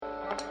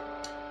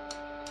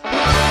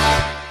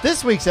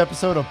This week's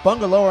episode of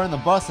Bungalower on the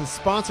Bus is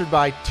sponsored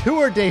by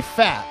Tour de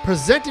Fat.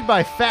 Presented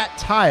by Fat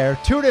Tire,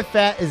 Tour de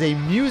Fat is a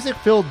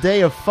music-filled day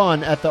of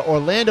fun at the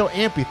Orlando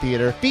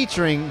Amphitheater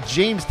featuring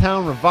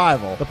Jamestown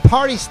Revival. The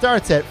party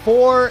starts at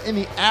 4 in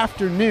the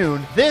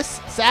afternoon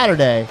this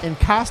Saturday. In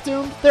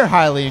costumes, they're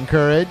highly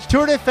encouraged.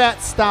 Tour de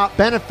Fat stop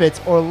benefits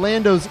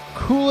Orlando's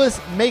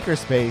coolest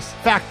makerspace,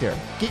 Factor.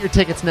 Get your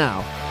tickets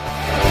now.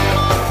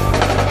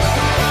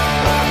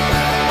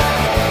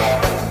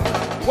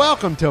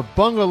 Welcome to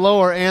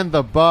Bungalower and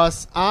the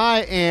Bus.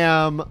 I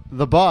am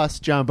the Bus,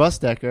 John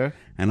Busdecker.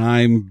 And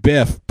I'm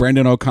Biff,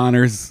 Brendan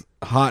O'Connor's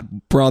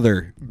hot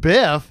brother.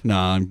 Biff? No,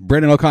 I'm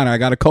Brendan O'Connor. I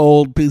got a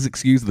cold. Please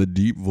excuse the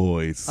deep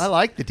voice. I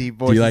like the deep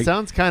voice. Like, it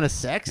sounds kind of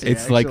sexy,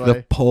 It's actually. like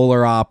the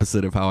polar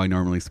opposite of how I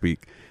normally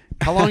speak.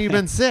 How long you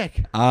been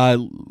sick? A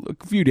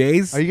few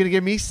days. Are you going to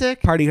get me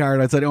sick? Party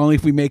hard. I said only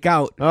if we make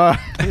out.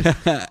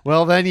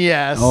 Well, then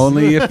yes.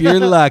 Only if you're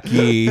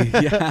lucky.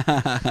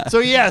 Yeah. So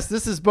yes,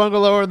 this is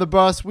Bungalower and the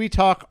Bus. We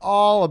talk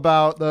all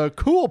about the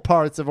cool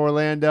parts of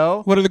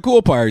Orlando. What are the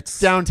cool parts?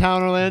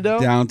 Downtown Orlando.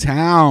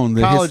 Downtown.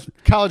 The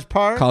College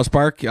Park. College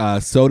Park.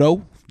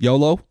 Soto.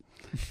 YOLO.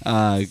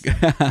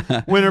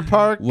 Winter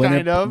Park,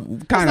 kind of.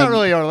 It's not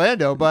really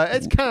Orlando, but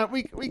it's kind of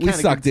we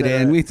sucked it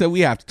in. We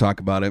have to talk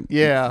about it.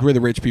 Yeah, where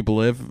the rich people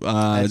live.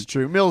 That's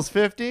true. Mills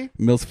 50,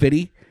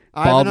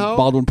 Ivanhoe,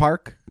 Baldwin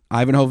Park,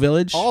 Ivanhoe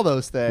Village, all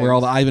those things, where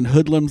all the Ivan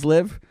hoodlums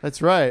live.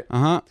 That's right.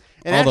 And all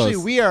actually,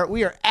 we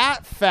are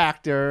at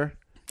Factor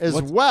as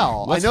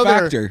well. What's I know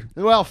Factor?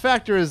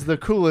 Factor is the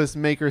coolest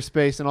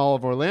makerspace in all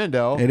of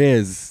Orlando. It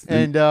is,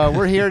 and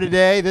we're here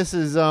today. This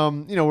is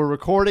we're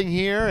recording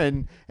here,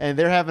 and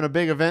they're having a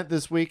big event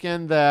this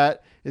weekend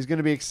that is going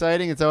to be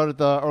exciting. It's out at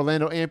the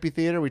Orlando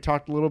Amphitheater. We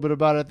talked a little bit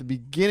about it at the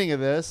beginning of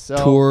this.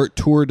 So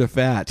Tour de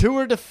Fat.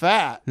 Tour de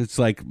Fat. It's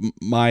like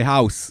my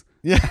house.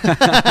 Yeah.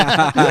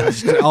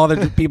 All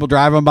the people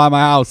driving by my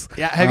house.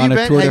 Yeah. Have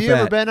you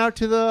ever been out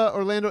to the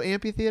Orlando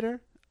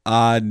Amphitheater?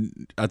 At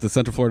the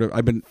Central Florida,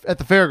 I've been at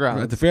the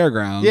fairgrounds. At the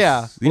fairgrounds,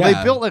 yeah. Well,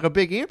 they built like a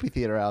big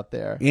amphitheater out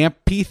there.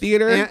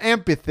 Amphitheater.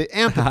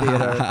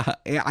 Amphitheater.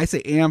 I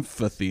say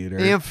amphitheater.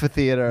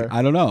 Amphitheater.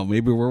 I don't know.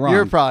 Maybe we're wrong.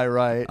 You're probably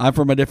right. I'm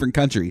from a different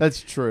country.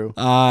 That's true.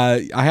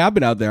 I have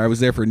been out there. I was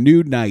there for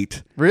nude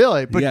night.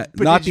 Really? But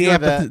not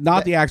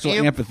the actual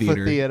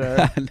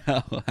amphitheater.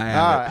 No, I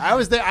haven't. I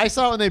was there. I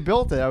saw it when they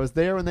built it. I was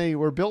there when they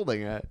were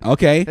building it.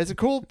 Okay, it's a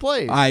cool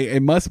place.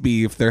 It must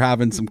be if they're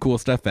having some cool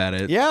stuff at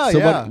it. Yeah.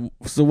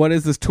 So what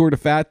is this Tour de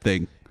Fat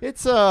thing?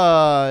 It's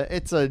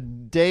a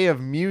day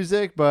of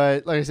music,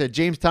 but like I said,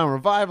 Jamestown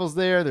Revival's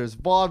there. There's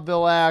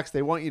vaudeville acts.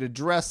 They want you to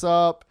dress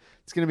up.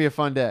 It's going to be a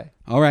fun day.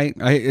 All right.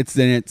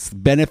 It's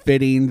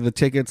benefiting, the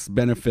tickets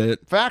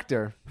benefit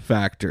Factor.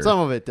 Some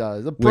of it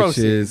does. The which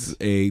is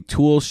a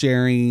tool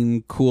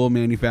sharing, cool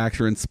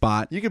manufacturing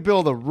spot. You could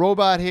build a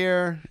robot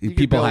here.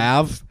 People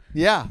have.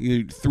 Yeah.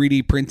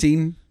 3D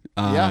printing,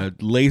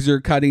 laser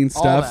cutting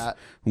stuff.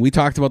 We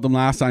talked about them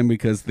last time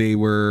because they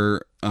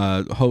were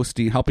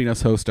helping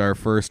us host our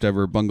first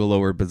ever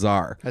Bungalower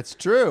Bazaar. That's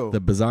true.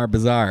 The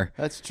Bazaar.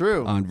 That's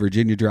true. On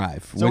Virginia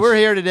Drive. So we're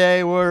here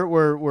today.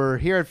 We're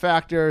here at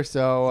Factor.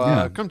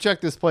 So come check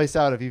this place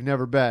out if you've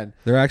never been.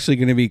 They're actually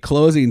going to be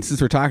closing,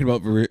 since we're talking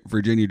about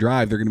Virginia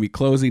Drive, they're going to be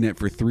closing it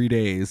for 3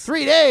 days.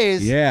 3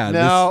 days? Yeah.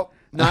 No,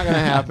 not going to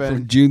happen.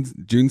 From June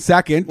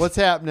 2nd. What's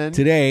happening?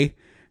 Today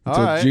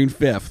until June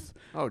 5th.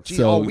 Oh, geez.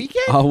 So, all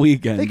weekend? All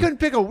weekend. They couldn't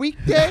pick a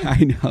weekday?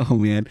 I know,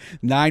 man.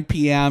 9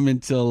 p.m.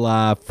 until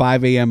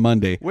 5 a.m.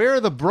 Monday. Where are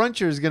the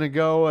brunchers going to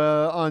go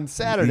on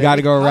Saturday? You got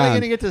to go around. How are they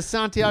going to get to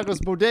Santiago's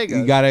Bodega?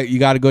 You got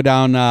to go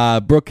down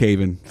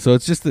Brookhaven. So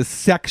it's just a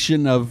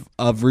section of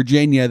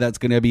Virginia that's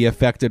going to be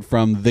affected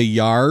from the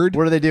Yard.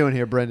 What are they doing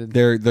here, Brendan?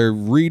 They're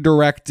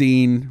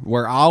redirecting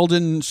where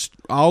Alden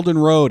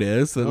Road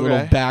is, the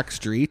little back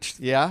street.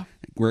 Yeah.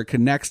 Where it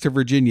connects to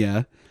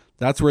Virginia.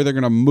 That's where they're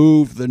going to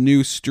move the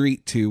new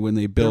street to when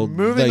they build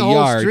the whole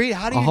Yard. Street?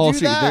 How do you do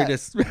that? They're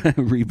just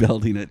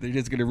rebuilding it. They're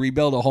just going to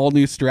rebuild a whole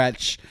new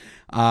stretch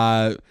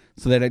so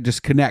that it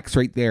just connects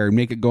right there and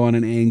make it go on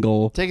an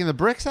angle. Taking the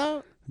bricks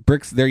out?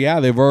 Bricks there, yeah.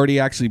 They've already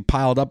actually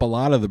piled up a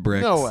lot of the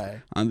bricks. No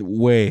way.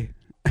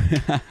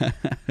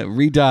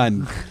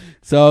 Redone.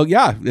 So,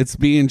 yeah, it's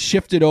being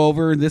shifted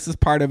over. This is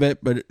part of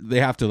it, but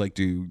they have to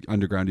do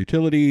underground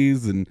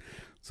utilities, and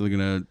so they're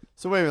going to...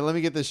 So wait a minute, let me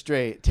get this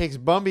straight. It takes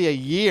Bumby a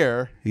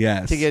year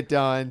to get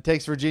done.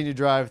 Takes Virginia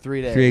Drive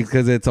 3 days.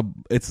 Because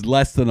it's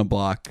less than a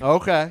block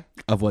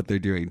of what they're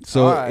doing.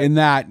 So in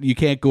that, you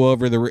can't go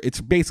over it's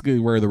basically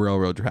where the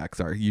railroad tracks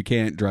are. You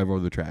can't drive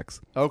over the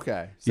tracks.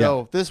 Okay.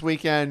 So this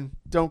weekend,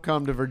 don't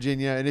come to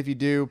Virginia. And if you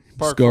do,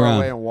 park far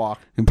away and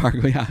walk.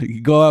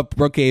 You go up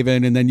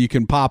Brookhaven, and then you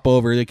can pop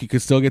over. You can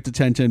still get to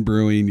 1010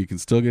 Brewing. You can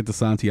still get to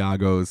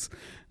Santiago's.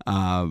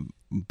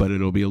 But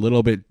it'll be a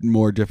little bit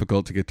more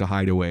difficult to get to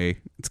Hideaway.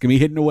 It's going to be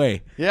hidden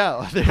away.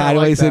 Yeah.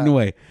 Hideaway's hidden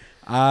away.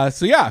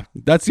 So yeah,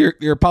 that's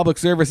your public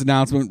service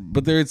announcement.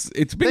 But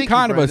it's been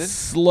kind of a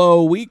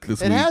slow week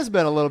this week. It has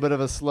been a little bit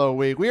of a slow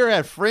week. We were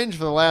at Fringe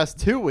for the last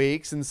 2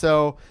 weeks, and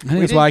so I think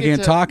that's why I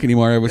can't talk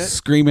anymore. I was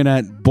screaming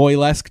at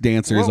boylesque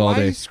dancers all day.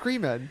 Why are you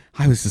screaming?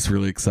 I was just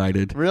really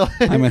excited. Really?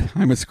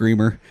 I'm a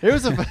screamer. It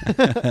was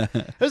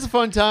a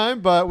fun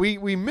time, but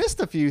we missed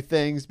a few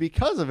things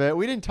because of it.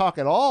 We didn't talk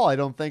at all, I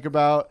don't think,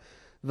 about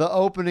the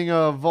opening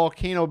of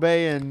Volcano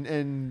Bay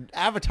and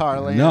Avatar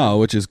Land. No,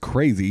 which is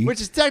crazy.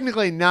 Which is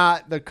technically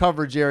not the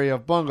coverage area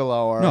of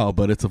Bungalower. No,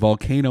 but it's a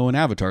volcano in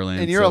Avatar Land.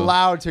 And you're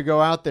allowed to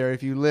go out there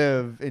if you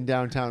live in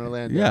downtown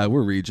Orlando. Yeah,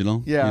 we're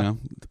regional. Yeah. You know,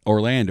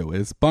 Orlando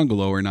is.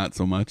 Bungalower, not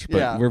so much,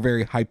 but we're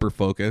very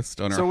hyper-focused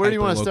on our So where do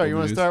you want to start? You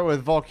want to start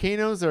with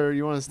volcanoes or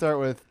you want to start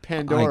with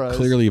Pandora's?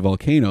 Clearly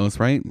volcanoes,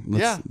 right?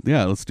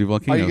 Yeah, let's do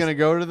volcanoes. Are you going to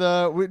go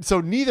to so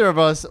neither of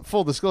us,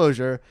 full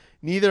disclosure,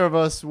 neither of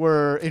us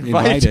were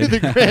invited to the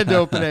grand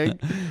opening.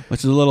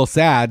 Which is a little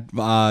sad,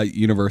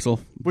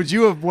 Universal. Would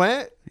you have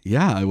went?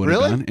 Yeah, I would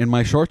have gone in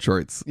my short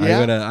shorts.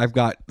 Yeah? I've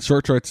got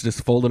short shorts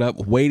just folded up,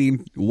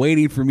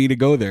 waiting for me to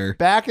go there.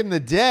 Back in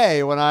the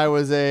day when I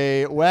was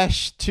a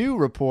WESH 2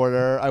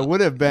 reporter, I would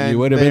have been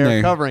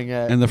there covering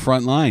it. In the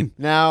front line.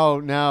 Now,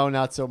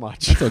 not so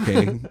much. That's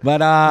okay.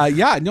 But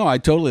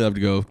I'd totally love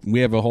to go. We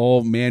have a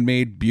whole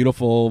man-made,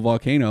 beautiful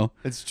volcano.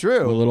 It's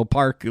true. A little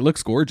park. It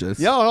looks gorgeous.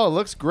 Yeah, no, it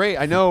looks great.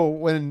 I know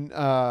when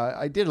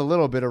I did a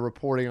little bit of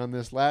reporting on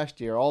this last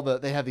year,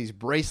 they have these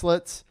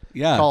bracelets.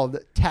 Yeah. Called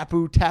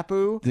Tapu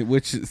Tapu.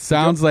 Which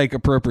sounds like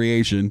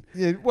appropriation.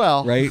 Yeah,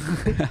 well. Right?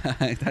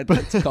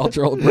 That's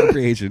cultural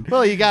appropriation.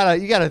 Well, you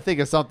gotta think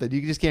of something.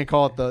 You just can't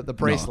call it the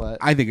bracelet.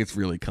 No, I think it's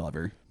really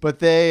clever.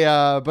 But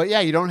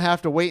you don't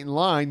have to wait in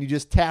line. You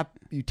just tap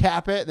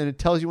it, then it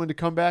tells you when to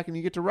come back and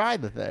you get to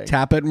ride the thing.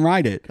 Tap it and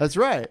ride it. That's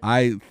right.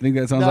 I think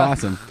that sounds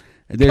awesome.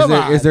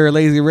 Is there a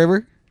lazy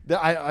river?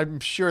 I'm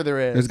sure there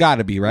is. There's got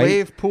to be, right?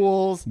 Wave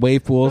pools.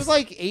 There's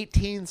like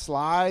 18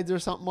 slides or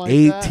something like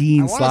that.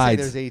 18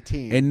 slides. There's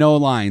 18. And no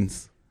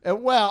lines.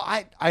 Well,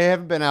 I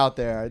haven't been out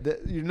there.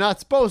 You're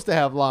not supposed to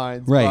have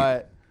lines. Right.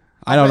 But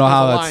I don't know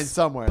how that's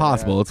somewhere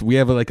possible. We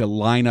have like a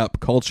lineup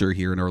culture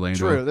here in Orlando.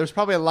 True. There's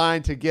probably a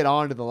line to get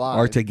onto the line.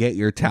 Or to get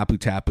your Tapu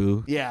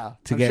Tapu. Yeah.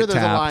 I'm sure there's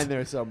a line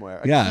there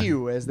somewhere. A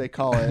queue, as they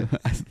call it.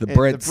 The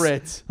Brits. The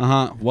Brits.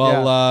 Uh-huh.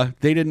 Well,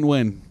 they didn't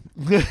win.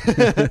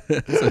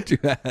 So too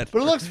bad. But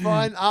it looks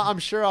fun. I'm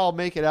sure I'll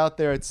make it out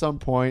there at some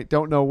point.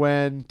 Don't know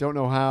when, don't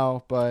know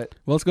how, but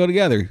well, let's go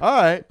together.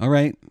 All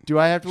right. Do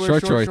I have to wear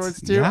short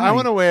shorts too? Yeah. I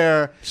want to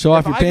wear. Show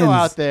off your pins. If I go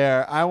out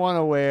there, I want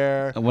to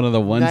wear one of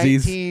the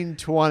onesies,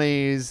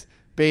 1920s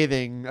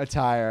bathing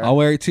attire. I'll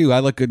wear it too. I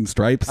look good in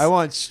stripes. I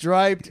want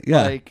striped,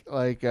 like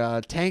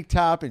tank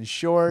top and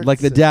shorts, like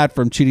the dad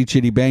from Chitty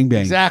Chitty Bang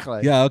Bang.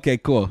 Exactly. Yeah. Okay.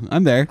 Cool.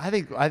 I'm there. I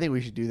think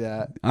we should do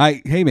that.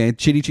 Hey man,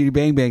 Chitty Chitty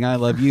Bang Bang. I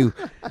love you.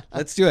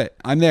 Let's do it.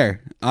 I'm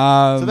there.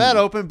 So that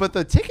opened, but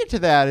the ticket to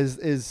that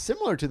is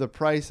similar to the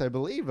price, I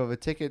believe, of a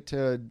ticket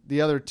to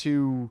the other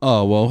two.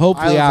 Oh well,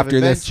 hopefully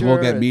after this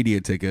we'll get media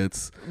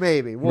tickets.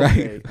 Maybe. We'll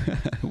see.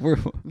 We're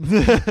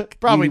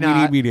probably not.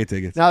 We need media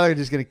tickets. Now they're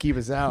just going to keep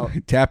us out.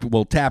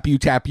 Tap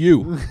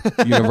you,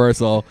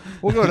 Universal.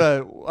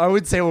 I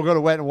would say we'll go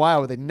to Wet and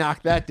Wild, but they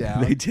knocked that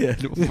down. They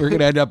did. We're going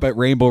to end up at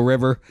Rainbow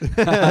River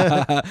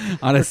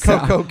on a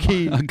Cocoa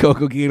Key. A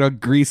Cocoa Key on a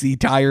greasy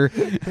tire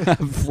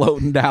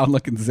floating down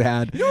looking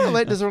sad.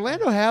 Does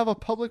Orlando have a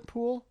public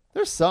pool?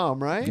 There's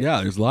some, right?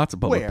 Yeah, there's lots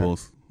of public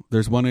pools.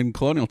 There's one in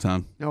Colonial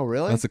Town. Oh,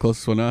 really? That's the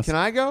closest one to us. Can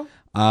I go?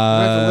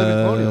 I have to live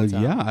in Colonial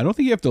Town. Yeah, I don't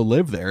think you have to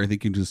live there. I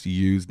think you can just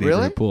use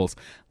neighborhood pools.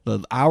 The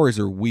hours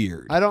are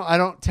weird. I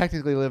don't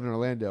technically live in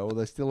Orlando. Will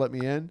they still let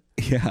me in?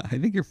 Yeah, I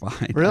think you're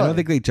fine. Really? I don't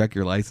think they check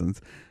your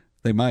license.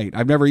 They might.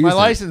 I've never used my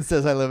license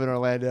says I live in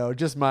Orlando.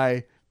 Just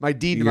my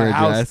deed to my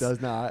house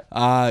does not.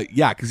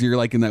 Yeah, because you're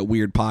like in that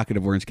weird pocket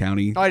of Orange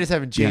County. I just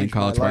haven't changed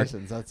my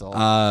license. That's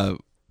all.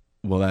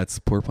 Well, that's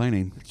poor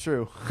planning. It's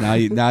true. Now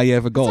you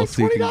have a goal. It's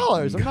like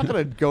 $20. I'm not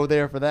going to go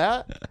there for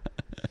that.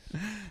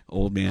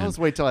 Old man. I'll just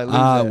wait till I lose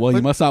it. Well,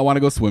 you must not want to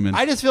go swimming.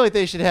 I just feel like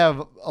they should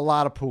have a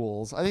lot of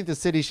pools. I think the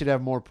city should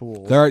have more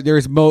pools.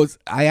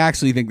 I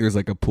actually think there's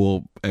like a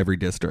pool every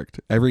district.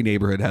 Every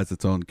neighborhood has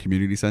its own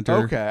community center.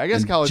 Okay, I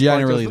guess College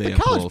Park does, but the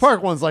College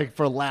Park one's like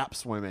for lap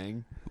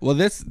swimming. Well,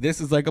 this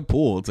is like a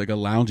pool. It's like a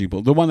lounging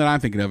pool. The one that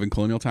I'm thinking of in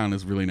Colonial Town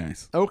is really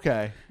nice.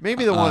 Okay,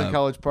 maybe the one in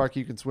College Park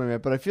you can swim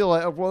at, but I feel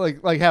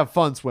like have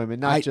fun swimming,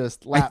 not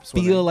just lap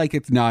swimming. I feel like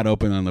it's not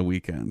open on the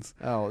weekends.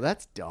 Oh,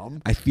 that's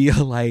dumb. I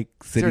feel like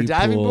city is there a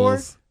diving pools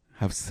board?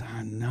 I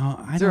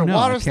don't know.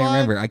 Water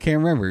slide? I can't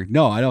remember.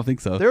 No, I don't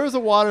think so. There was a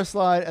water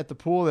slide at the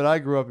pool that I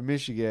grew up in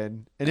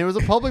Michigan, and it was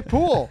a public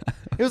pool.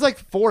 It was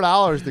like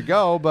 $4 to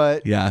go,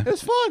 but it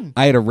was fun.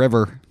 I had a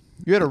river.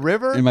 You had a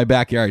river? In my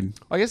backyard.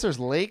 I guess there's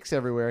lakes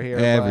everywhere here.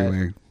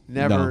 Everywhere.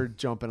 Never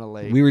jump in a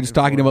lake. We were just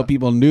talking about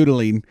people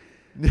noodling.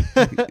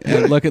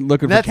 And looking for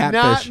catfish. That's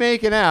not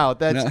making out.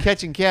 That's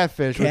catching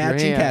catfish with your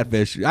hands. Catching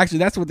catfish. Actually,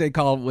 that's what they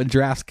call when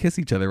giraffes kiss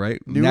each other, right?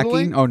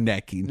 Noodling? Necking? Oh,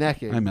 necking.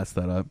 Necking. I messed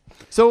that up.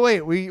 So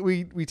wait,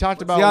 we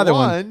talked about the other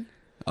one.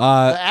 The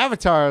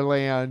Avatar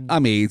land.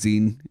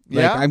 Amazing.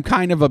 Like, Yeah? I'm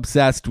kind of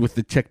obsessed with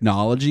the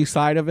technology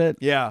side of it.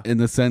 Yeah. In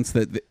the sense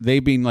that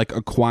they've been like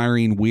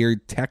acquiring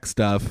weird tech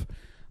stuff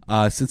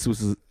since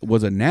it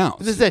was announced.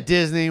 This is at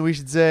Disney, we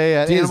should say,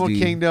 at Animal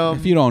Kingdom.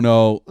 If you don't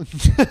know,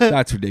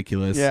 that's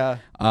ridiculous. Yeah.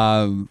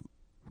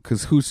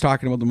 Because who's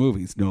talking about the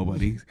movies?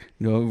 Nobody.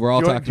 No, we're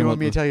all talking about. Do you want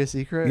me to tell you a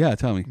secret? Yeah,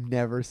 tell me.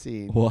 Never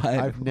seen. What?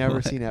 I've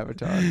never seen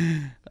Avatar.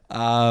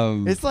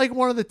 Um, It's like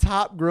one of the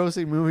top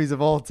grossing movies of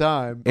all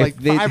time. If Like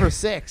they- 5 or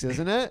 6,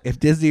 isn't it? if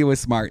Disney was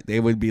smart, they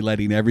would be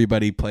letting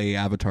everybody play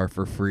Avatar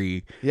for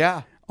free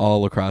Yeah.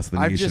 all across the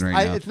nation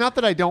right now. It's not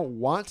that I don't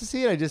want to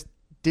see it. I just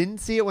didn't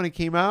see it when it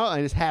came out.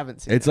 I just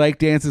haven't seen It's it. like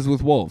Dances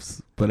with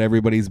Wolves, but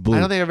everybody's blue.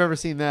 I don't think I've ever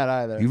seen that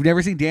either. You've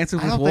never seen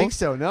Dances I with don't Wolves? think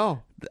so,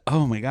 no.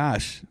 Oh my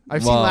gosh.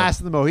 I've seen Last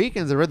of the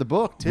Mohicans. I read the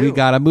book, too. We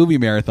got a movie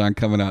marathon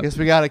coming up. Guess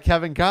we got a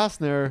Kevin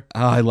Costner. Oh,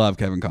 I love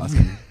Kevin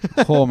Costner.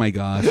 Oh my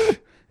gosh.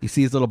 You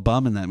see his little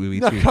bum in that movie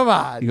No, too. come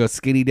on. You go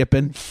skinny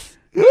dipping.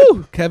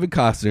 Woo! Kevin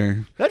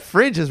Costner. That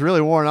fringe has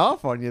really worn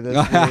off on you this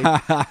week.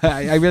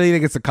 I really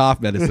think it's a cough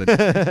medicine.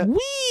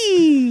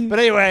 Whee! But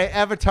anyway,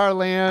 Avatar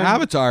Land.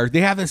 Avatar,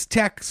 they have this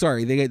tech.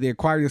 Sorry, they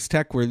acquired this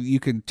tech where you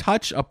can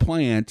touch a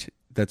plant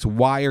that's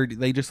wired.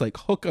 They just like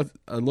hook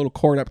a little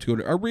cord up to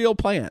it, a real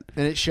plant.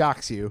 And it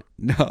shocks you.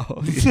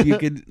 No, you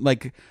could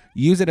like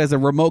use it as a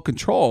remote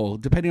control.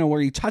 Depending on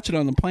where you touch it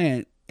on the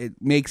plant,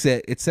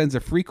 it sends a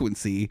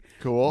frequency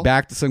Cool.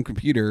 back to some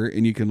computer,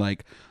 and you can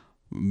like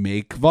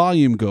make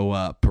volume go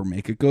up or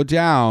make it go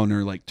down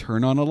or like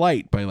turn on a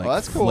light by like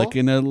that's cool.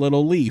 flicking a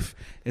little leaf.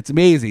 It's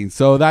amazing.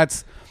 So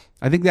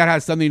I think that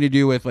has something to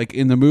do with like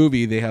in the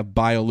movie they have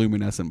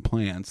bioluminescent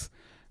plants,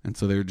 and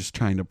so they're just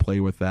trying to play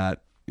with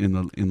that in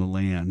the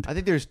land. I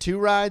think there's 2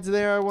 rides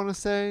there, I want to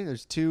say.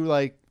 There's 2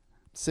 like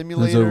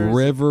simulators. There's a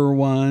river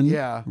one,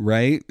 Yeah.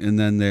 right, and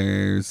then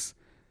there's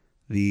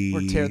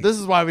This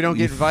is why we don't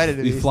get invited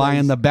to we these fly in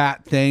things. the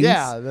bat things.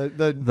 Yeah,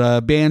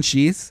 the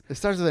banshees. it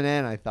starts with an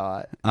N, I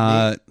thought.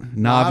 Navi.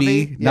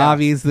 Navi? Yeah.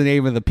 Navi is the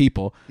name of the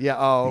people. Yeah.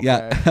 Oh, okay.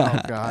 Yeah.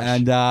 Oh gosh.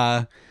 And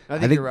I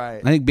think you're right.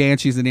 I think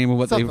Banshee's the name of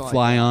what Something they like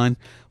fly that. on.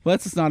 Well,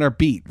 that's just not our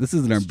beat. This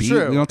isn't our It's beat.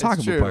 true. We don't talk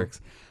It's about true.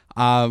 parks.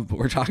 But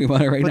we're talking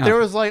about it right But now. there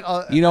was like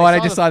You know what? I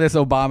just saw this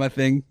Obama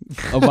thing.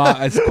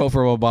 It's a quote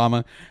from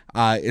Obama.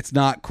 It's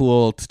not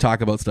cool to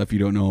talk about stuff you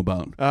don't know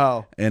about.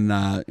 Oh.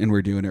 And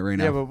we're doing it right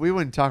now. Yeah, but we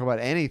wouldn't talk about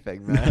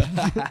anything, man.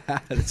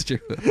 That's true.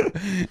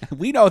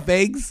 We know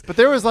things. But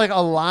there was like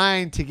a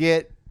line to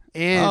get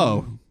in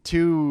Oh.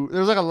 there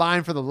was like a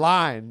line for the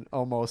line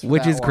almost. for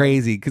Which that is one.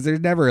 crazy because there's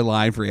never a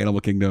line for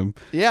Animal Kingdom,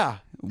 Yeah.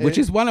 which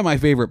is one of my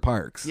favorite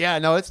parks. Yeah,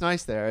 no, it's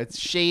nice there. It's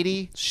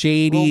shady. A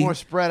Shady. little more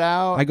spread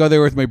out. I go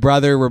there with my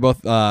brother. We're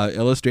both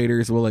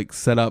illustrators. We'll like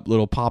set up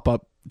little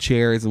pop-up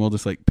chairs and we'll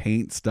just like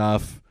paint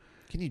stuff.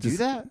 Can you do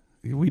that?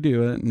 We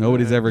do it.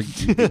 Nobody's ever.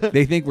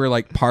 They think we're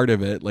like part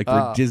of it, like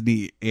we're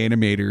Disney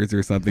animators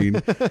or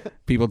something.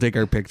 People take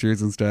our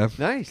pictures and stuff.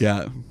 Nice.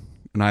 Yeah.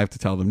 And I have to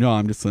tell them, no,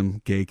 I'm just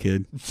some gay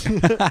kid.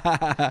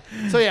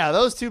 So yeah,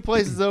 those 2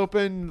 places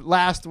opened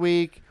last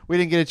week. We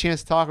didn't get a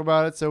chance to talk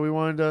about it, so we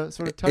wanted to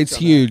sort of touch It's on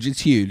huge.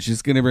 It's huge.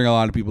 It's going to bring a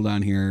lot of people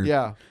down here. that.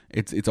 Yeah.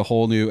 It's a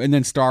whole new. And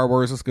then Star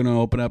Wars is going to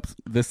open up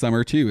this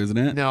summer too, isn't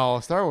it? No,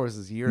 Star Wars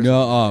is years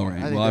No. away. Oh, right.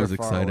 I think Well, I they're was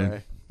far excited.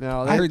 away.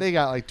 No, I heard- they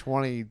got like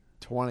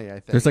 2020, I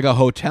think. There's like a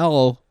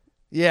hotel,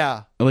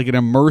 yeah. like an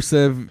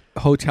immersive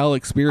hotel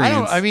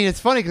experience. I mean, it's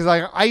funny because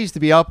I used to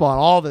be up on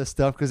all this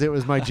stuff because it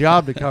was my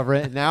job to cover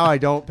it, and now I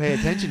don't pay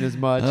attention as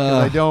much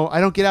because I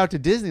don't get out to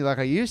Disney like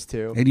I used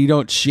to. and you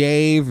don't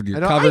shave. And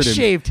you're I covered in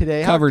shaved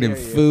today. How covered in dare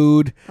you.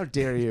 food. How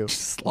dare you?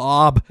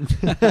 Slob.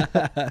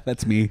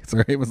 That's me.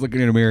 Sorry, I was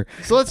looking in a mirror.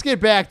 So let's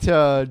get back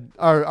to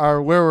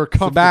our where we're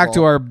comfortable. So back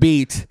to our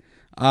beat.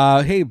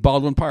 Hey,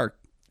 Baldwin Park.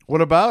 What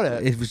about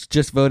it? It was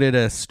just voted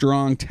a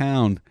strong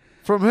town.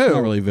 From who?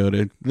 Not really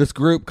voted. This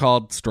group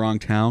called Strong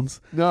Towns.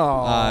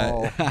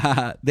 No.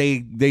 They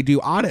do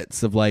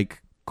audits of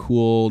like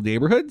cool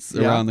neighborhoods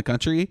around the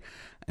country.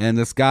 And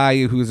this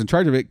guy who was in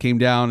charge of it came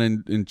down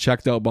and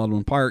checked out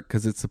Baldwin Park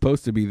because it's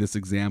supposed to be this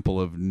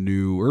example of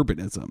new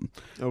urbanism,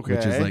 Okay.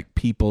 which is like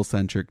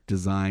people-centric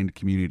designed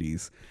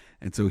communities.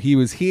 And so he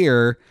was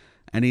here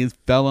and he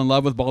fell in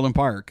love with Baldwin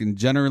Park. And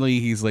generally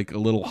he's like a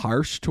little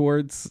harsh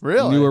towards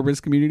Really? new urban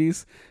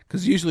communities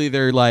because usually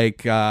they're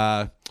like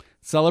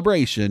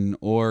Celebration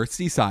or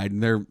Seaside,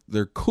 and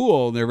they're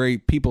cool and they're very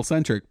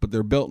people-centric, but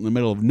they're built in the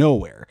middle of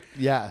nowhere.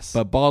 Yes.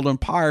 But Baldwin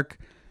Park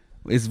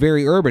is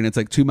very urban. It's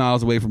like 2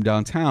 miles away from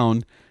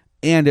downtown,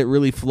 and it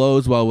really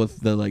flows well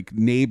with the like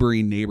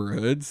neighboring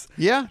neighborhoods.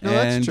 Yeah, no,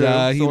 and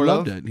that's true. he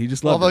loved it. He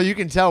just loved Although it. you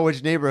can tell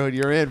which neighborhood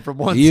you're in from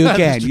one You side of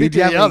the can. street You to the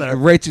definitely. other.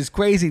 Which is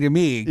crazy to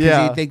me because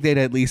Yeah. you'd think they'd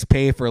at least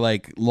pay for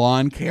like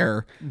lawn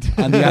care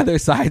on the other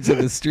sides of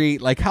the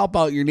street. Like help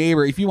out your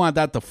neighbor if you want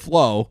that to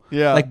flow.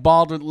 Yeah. Like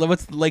Baldwin.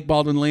 What's Lake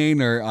Baldwin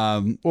Lane or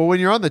Well, when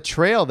you're on the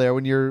trail there,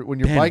 when you're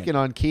Bennett. biking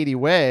on Katy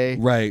Way,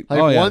 right? like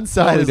Oh, yeah. one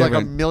side Totally is like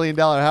different. $1 million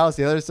house,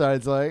 the other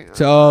side's like I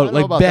So don't know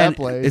like about Ben, that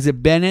place. is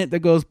it Bennett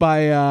that goes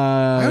by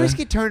I always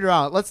get turned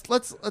around.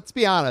 Let's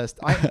be honest.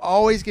 I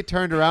always get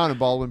turned around in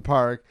Baldwin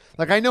Park.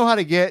 Like I know how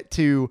to get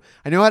to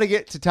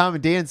Tom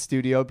and Dan's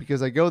studio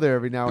because I go there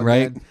every now and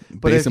then.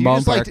 But if you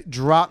just like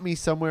drop me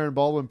somewhere in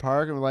Baldwin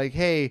Park and we're like,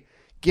 hey,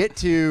 get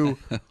to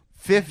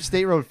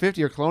State Road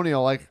 50 or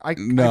Colonial, like I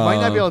might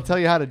not be able to tell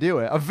you how to do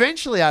it.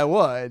 Eventually I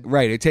would.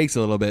 Right, it takes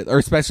a little bit, or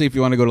especially if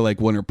you want to go to like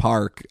Winter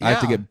Park. I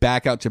have to get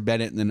back out to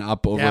Bennett and then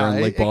up over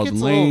on Lake Baldwin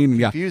Lane. It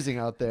gets confusing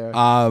out there.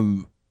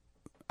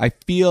 I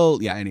feel,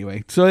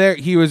 anyway. So there,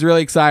 he was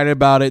really excited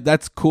about it.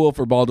 That's cool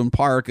for Baldwin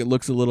Park. It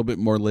looks a little bit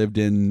more lived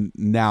in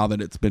now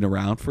that it's been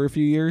around for a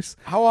few years.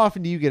 How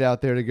often do you get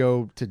out there to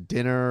go to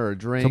dinner or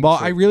drink?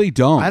 I really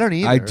don't. I don't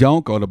either. I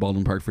don't go to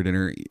Baldwin Park for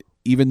dinner,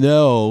 even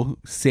though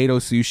Sato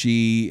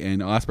Sushi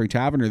and Osprey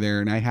Tavern are there,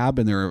 and I have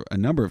been there a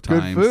number of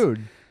times. Good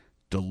food.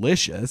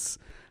 Delicious.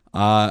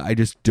 I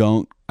just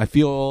don't. I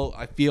feel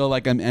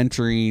like I'm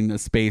entering a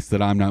space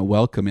that I'm not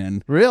welcome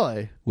in.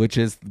 Really? Which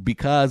is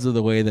because of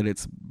the way that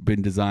it's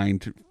been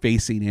designed,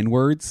 facing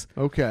inwards.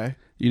 Okay.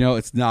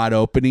 It's not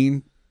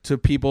opening to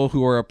people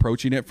who are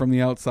approaching it from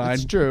the outside.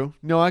 It's true.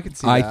 No, I can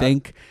see I that.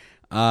 think.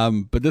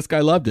 But this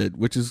guy loved it,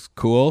 which is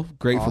cool.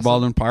 Great for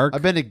Baldwin Park.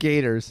 I've been to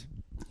Gators.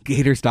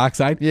 Gators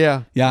Dockside?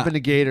 Yeah. Yeah. I've been to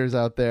Gators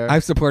out there.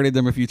 I've supported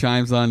them a few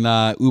times on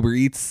Uber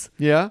Eats.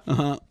 Yeah?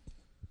 Uh-huh.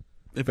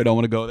 If I don't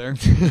want to go there,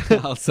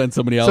 I'll send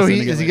somebody else. So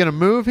is he going to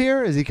move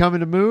here? Is he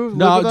coming to move?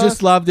 No,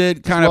 just loved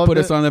it. Kind of put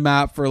us on the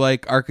map for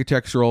like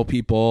architectural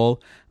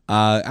people.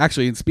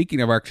 Actually, and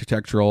speaking of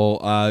architectural,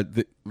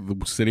 the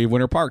city of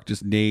Winter Park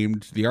just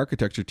named the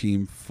architecture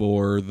team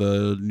for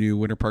the new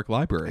Winter Park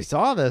Library. I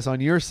saw this on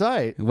your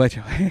site. Which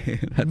I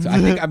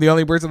think I'm the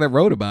only person that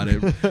wrote about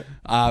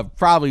it.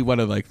 Probably one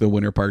of like the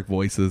Winter Park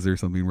Voices or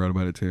something wrote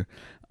about it too.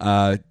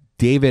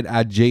 David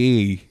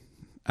Ajay.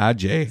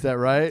 Is that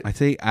right? I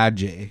say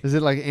Ajay. Is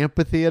it like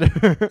amphitheater?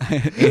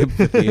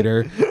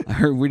 Amphitheater.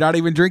 We're not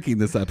even drinking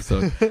this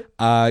episode.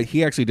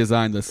 He actually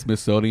designed the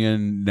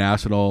Smithsonian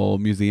National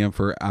Museum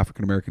for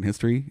African American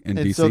History in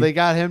DC. So they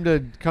got him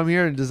to come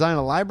here and design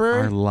a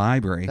library? Our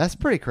library. That's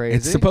pretty crazy.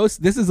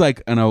 This is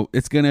like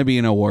it's going to be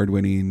an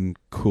award-winning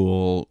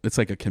cool. It's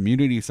like a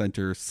community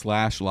center /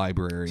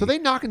 library. So they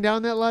knocking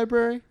down that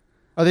library?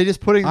 Are they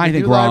just putting I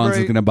think Rollins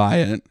is going to buy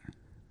it.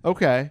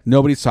 Okay.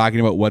 Nobody's talking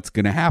about what's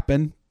going to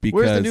happen.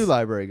 Where's the new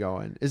library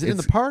going? Is it in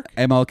the park?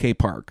 MLK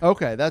Park.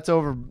 Okay, that's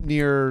over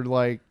near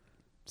like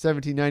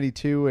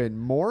 1792 and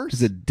Morse.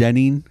 Is it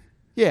Denning?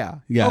 Yeah.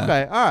 Yeah.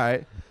 Okay. All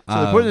right.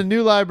 So they're putting a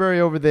new library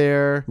over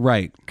there.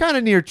 Right. Kind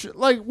of near,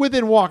 like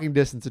within walking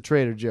distance of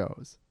Trader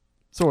Joe's.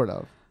 Sort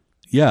of.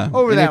 Yeah.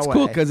 Over that way. It's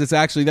cool because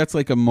that's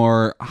like a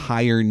more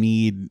higher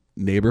need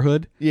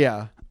neighborhood.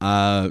 Yeah.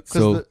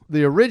 So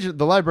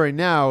the library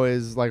now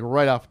is like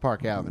right off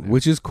Park Avenue,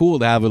 which is cool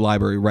to have a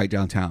library right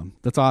downtown.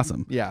 That's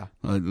awesome. Yeah,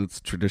 it's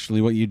traditionally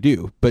what you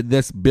do, but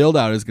this build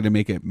out is going to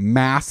make it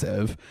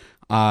massive.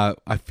 I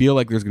feel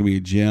like there's going to be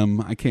a gym.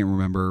 I can't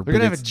remember. They're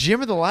going to have a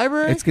gym at the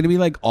library. It's going to be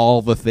like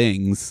all the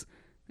things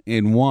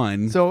in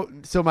one. So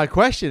my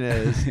question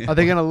is, are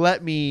they going to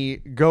let me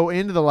go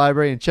into the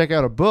library and check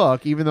out a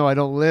book, even though I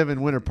don't live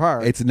in Winter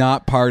Park? It's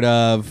not part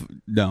of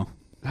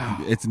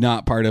It's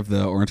not part of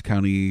the Orange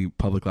County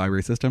Public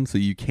Library system, so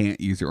you can't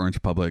use your I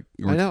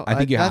know. I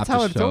think you have to. That's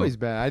how it's always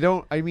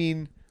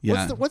been.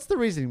 Yeah. What's the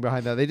reasoning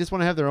behind that? They just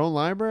want to have their own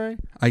library?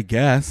 I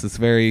guess it's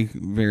very,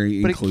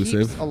 very inclusive. But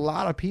it keeps a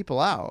lot of people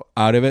out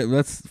of it.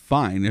 That's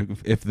fine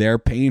if they're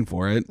paying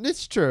for it.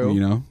 It's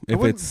true.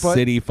 If it's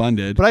city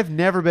funded. But I've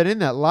never been in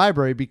that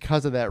library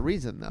because of that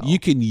reason, though. You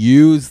can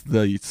use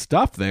the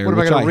stuff there. What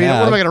am I going to read?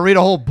 What am I going to read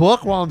a whole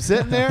book while I'm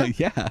sitting there?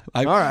 Yeah.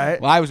 All right.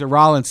 Well, I was a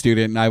Rollins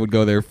student, and I would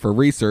go there for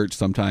research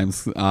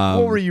sometimes.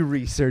 What were you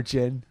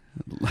researching?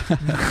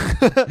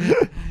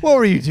 What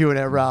were you doing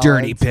at Rollins?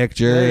 Dirty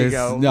pictures. There you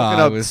go. No,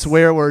 looking up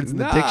swear words in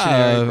the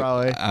dictionary,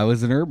 probably. I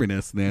was an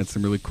urbanist, and they had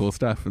some really cool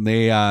stuff. And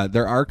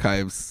their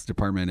archives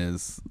department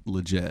is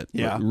legit.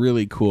 Yeah.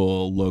 Really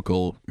cool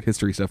local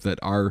history stuff that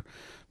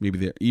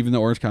even the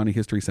Orange County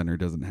History Center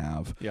doesn't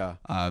have. Yeah.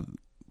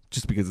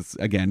 Just because it's,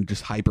 again,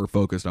 just hyper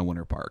focused on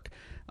Winter Park.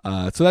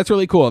 So that's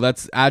really cool.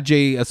 That's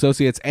Ajay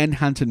Associates and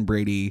Hunton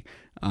Brady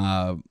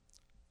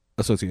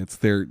Associates.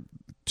 They're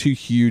two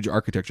huge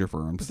architecture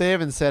firms. But they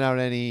haven't sent out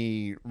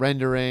any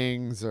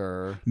renderings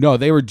or... No,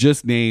 they were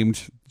just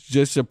named,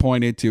 just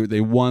appointed to. They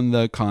won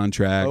the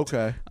contract.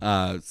 Okay.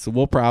 So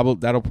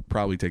that'll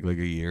probably take like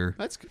a year.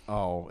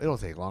 It'll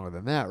take longer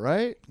than that,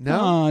 right?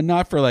 No,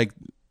 not for like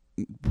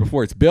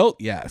before it's built.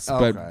 Yes,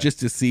 okay. But just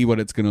to see what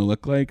it's going to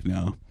look like.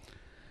 No.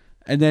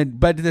 And then,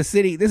 but the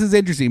city. This is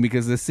interesting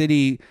because the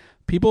city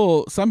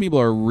some people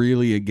are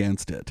really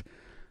against it.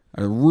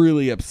 Are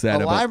really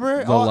upset about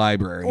the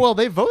library. Well,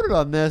 they voted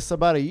on this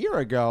about a year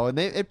ago, and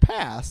it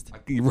passed.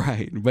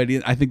 Right, but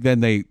I think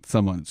then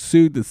someone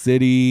sued the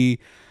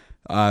city.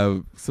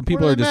 Some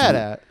people what are just mad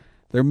at.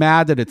 They're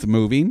mad that it's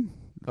moving.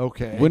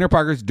 Okay, Winter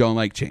Parkers don't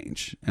like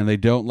change, and they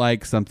don't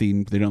like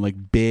something. They don't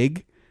like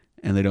big,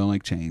 and they don't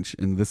like change.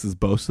 And this is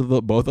both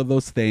of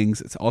those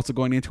things. It's also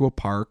going into a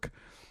park.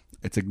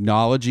 It's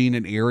acknowledging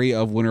an area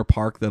of Winter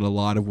Park that a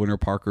lot of Winter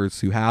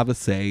Parkers who have a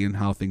say in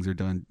how things are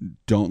done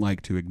don't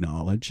like to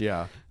acknowledge.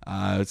 Yeah.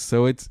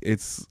 So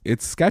it's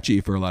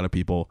sketchy for a lot of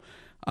people.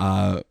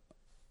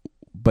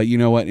 But you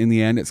know what? In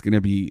the end, it's going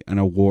to be an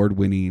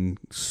award-winning,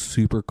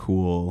 super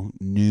cool,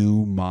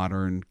 new,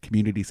 modern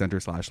community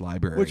center /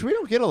 library. Which we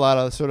don't get a lot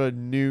of sort of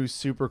new,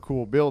 super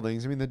cool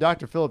buildings. I mean, the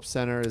Dr. Phillips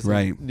Center is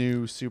a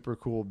new, super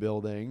cool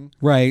building.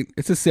 Right.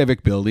 It's a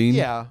civic building.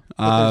 Yeah.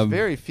 But there's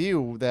very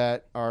few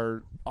that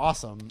are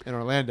awesome in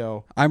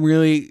Orlando.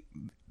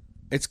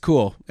 It's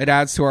cool. It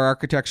adds to our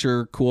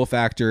architecture cool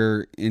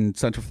factor in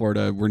Central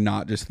Florida. We're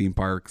not just theme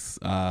parks.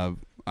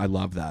 I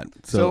love that.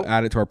 So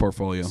add it to our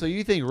portfolio. So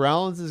you think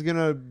Rollins is going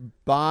to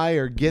buy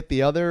or get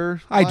the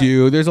other? I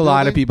do. There's a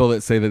lot of people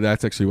that say that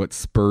that's actually what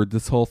spurred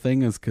this whole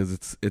thing, is because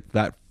it's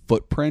that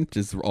footprint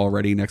is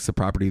already next to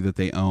property that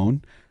they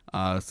own.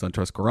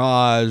 SunTrust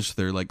Garage,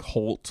 their like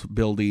Holt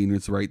building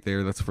is right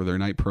there. That's for their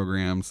night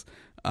programs.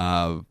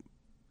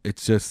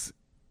 It's just,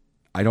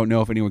 I don't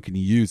know if anyone can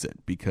use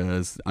it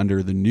because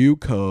under the new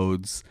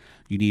codes,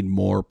 you need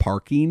more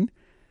parking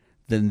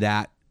than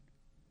that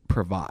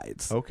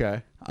provides.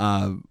 Okay.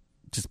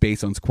 Just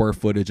based on square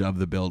footage of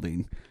the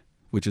building,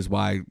 which is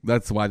why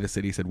the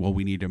city said, well,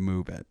 we need to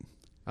move it.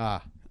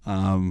 So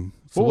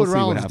what would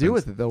Rollins do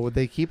with it though? Would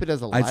they keep it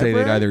as a library? I'd say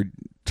they'd either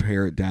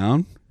tear it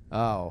down,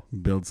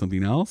 build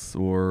something else,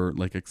 or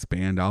like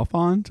expand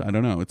Alphont. I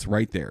don't know. It's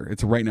right there.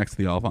 It's right next to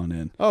the Alphont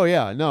Inn. Oh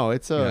yeah, no,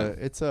 it's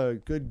a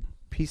good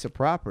piece of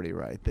property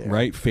right there.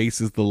 Right,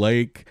 faces the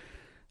lake.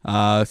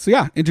 So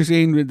yeah,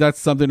 interesting. That's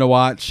something to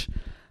watch.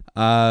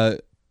 I'm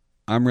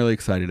really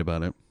excited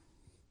about it.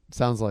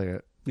 Sounds like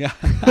it. Yeah.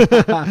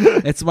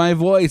 It's my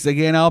voice. I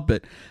can't help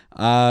it.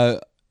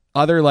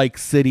 Other like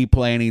city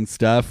planning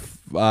stuff.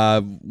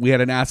 We had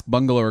an Ask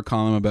Bungalower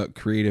column about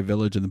Creative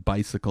Village and the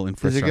bicycle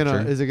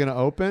infrastructure. Is it gonna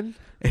open?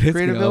 It is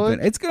Creative gonna Village?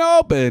 open. It's gonna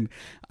open.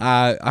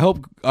 I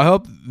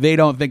hope they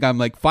don't think I'm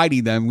like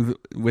fighting them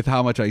with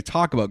how much I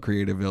talk about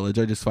Creative Village.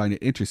 I just find it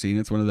interesting.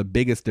 It's one of the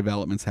biggest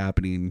developments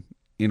happening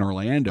in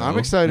Orlando. I'm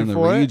excited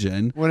for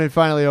it when it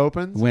finally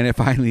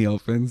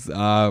opens.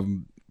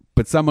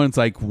 But someone's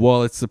like,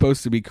 well, it's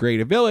supposed to be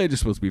Creative Village. It's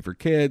supposed to be for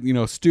kids,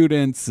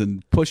 students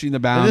and pushing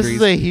the boundaries. And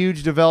this is a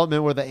huge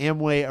development where the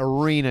Amway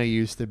Arena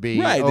used to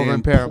be over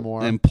in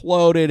Paramore.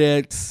 Imploded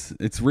it.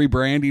 It's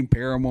rebranding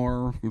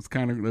Paramore.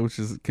 Which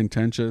is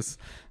contentious.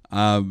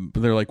 But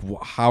they're like,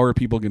 how are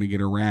people going to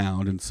get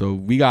around? And so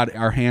we got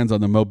our hands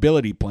on the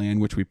mobility plan,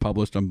 which we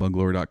published on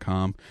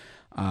bungalower.com.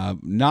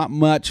 Not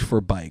much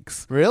for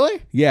bikes.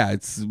 Really? Yeah,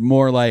 it's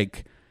more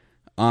like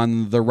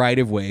on the right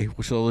of way,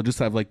 which will just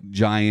have like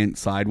giant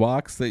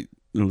sidewalks that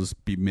it'll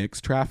just be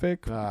mixed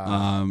traffic.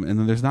 And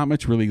then there's not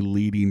much really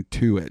leading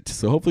to it.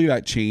 So hopefully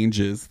that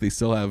changes. They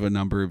still have a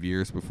number of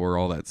years before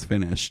all that's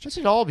finished. It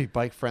should all be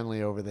bike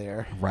friendly over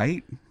there.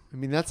 Right? I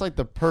mean, that's like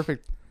the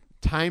perfect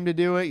time to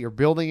do it. You're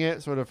building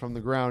it sort of from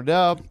the ground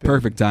up.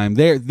 Perfect time.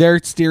 Their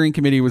steering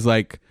committee was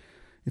like,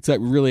 it's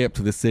really up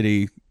to the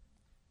city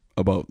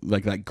about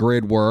like that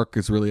grid work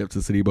is really up to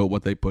the city about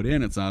what they put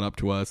in. It's not up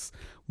to us.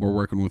 We're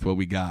working with what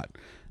we got.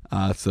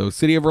 So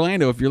City of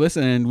Orlando, if you're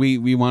listening,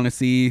 we want to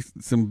see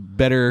some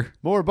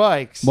more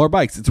bikes.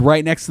 It's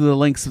right next to the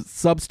Lynx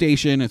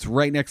substation. It's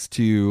right next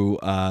to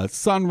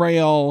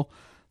Sunrail,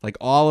 like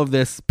all of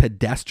this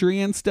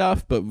pedestrian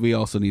stuff, but we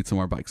also need some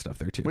more bike stuff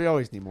there too. We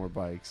always need more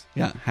bikes.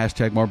 Yeah.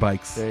 # more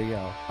bikes. There you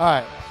go. All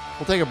right.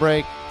 We'll take a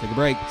break.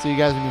 See you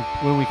guys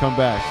when we come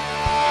back.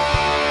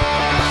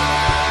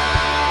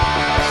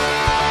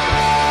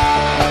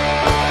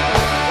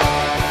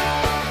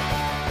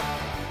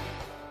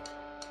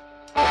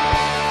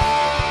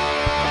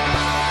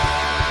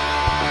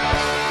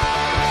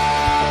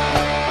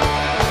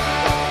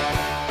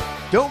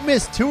 Don't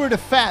miss Tour de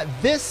Fat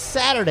this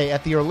Saturday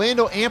at the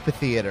Orlando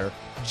Amphitheater.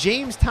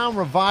 Jamestown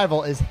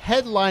Revival is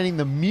headlining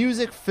the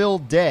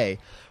music-filled day.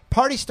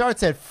 Party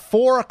starts at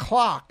 4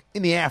 o'clock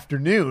in the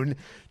afternoon.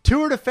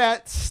 Tour de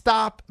Fat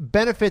stop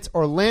benefits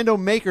Orlando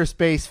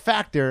Makerspace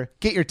Factor.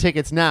 Get your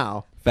tickets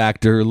now.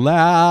 Factor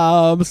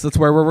Labs. That's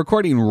where we're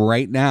recording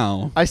right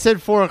now. I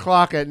said 4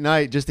 o'clock at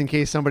night just in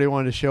case somebody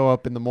wanted to show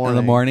up in the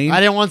morning. I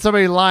didn't want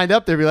somebody lined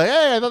up there to be like,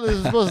 hey, I thought this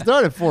was supposed to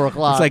start at 4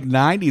 o'clock. It's like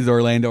 90s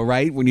Orlando,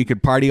 right? When you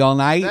could party all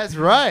night. That's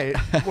right.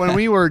 When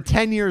we were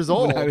 10 years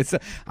old.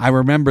 I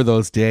remember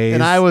those days.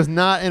 And I was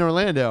not in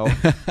Orlando.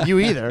 You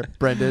either,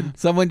 Brendan.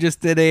 Someone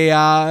just did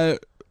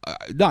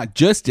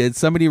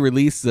somebody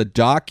released a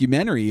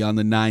documentary on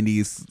the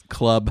 90s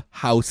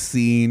clubhouse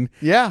scene.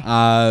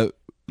 Yeah.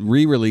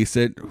 Re-release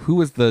it. Who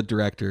was the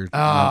director?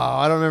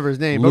 I don't remember his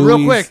name. But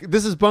real quick,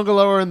 this is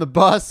Bungalower in the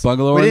Bus. We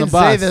didn't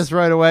say this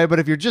right away, but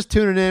if you're just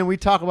tuning in, we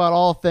talk about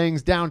all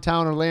things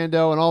downtown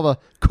Orlando and all the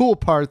cool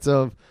parts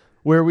of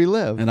where we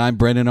live. And I'm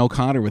Brendan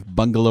O'Connor with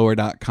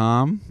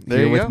bungalower.com.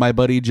 Here with my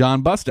buddy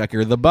John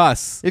Bustecker, the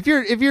Bus. If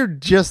you're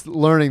just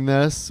learning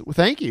this,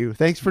 thank you.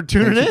 Thanks for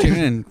tuning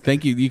in.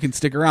 Thank you. You can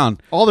stick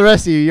around. All the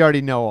rest of you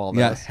already know all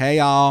this. Yeah. Hey,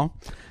 y'all.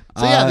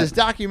 So this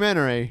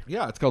documentary.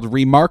 Yeah, it's called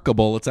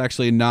Remarkable. It's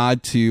actually a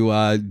nod to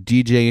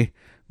DJ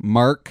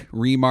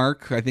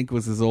Remark, I think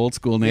was his old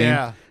school name.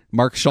 Yeah.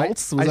 Mark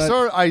Schultz.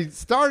 I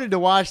started to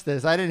watch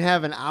this. I didn't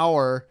have an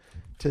hour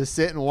to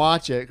sit and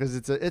watch it because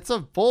it's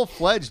a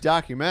full-fledged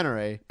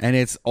documentary. And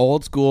it's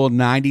old school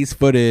 90s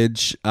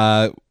footage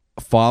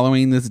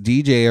following this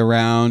DJ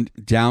around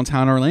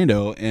downtown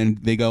Orlando, and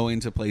they go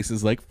into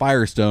places like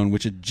Firestone,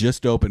 which had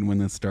just opened when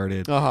this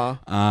started.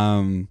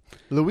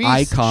 Louis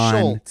Icon.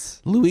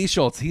 Schultz. Louis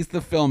Schultz. He's the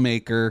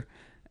filmmaker.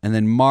 And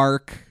then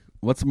Mark.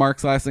 What's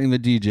Mark's last name? The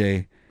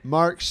DJ.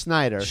 Mark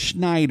Schneider.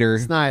 Schneider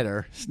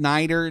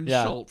and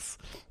Schultz.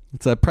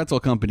 It's a pretzel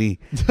company.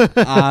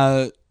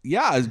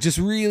 Yeah, it's just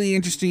really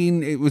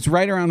interesting. It was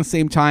right around the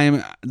same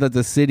time that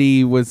the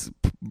city was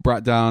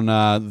brought down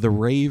the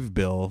rave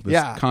bill,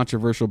 this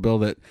controversial bill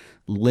that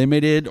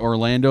limited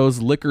Orlando's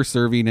liquor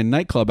serving and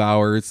nightclub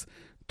hours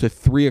to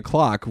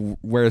 3:00,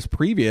 whereas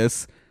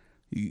previous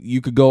you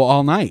could go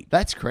all night.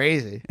 That's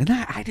crazy. And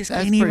I just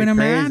can't even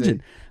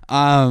imagine.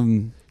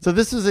 So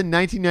this was in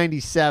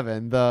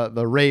 1997,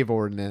 the rave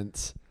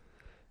ordinance,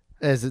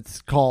 as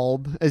it's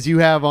called, as you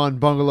have on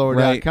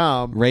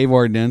bungalower.com. Rave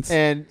ordinance.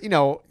 And,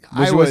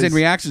 which was in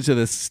reaction to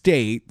the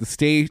state. The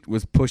state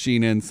was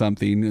pushing in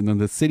something, and then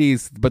the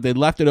cities, but they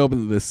left it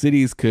open that the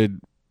cities could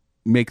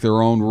make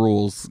their own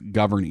rules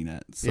governing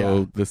it.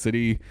 So the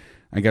city,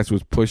 I guess,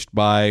 was pushed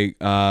by,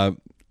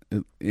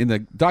 in the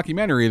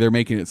documentary, they're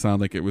making it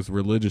sound like it was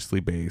religiously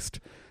based.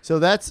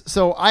 So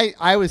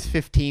I was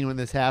 15 when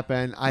this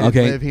happened. I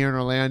didn't live here in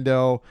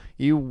Orlando.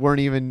 You weren't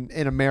even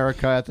in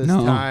America at this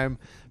time.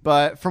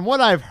 But from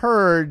what I've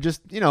heard,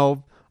 just,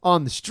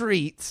 on the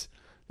streets,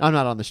 I'm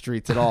not on the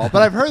streets at all,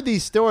 but I've heard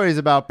these stories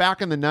about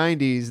back in the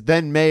 90s,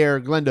 then Mayor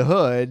Glenda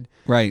Hood.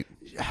 Right.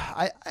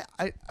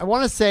 I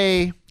want to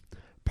say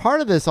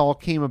part of this all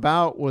came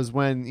about was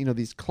when,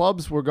 these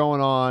clubs were going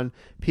on,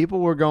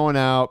 people were going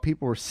out,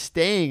 people were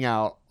staying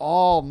out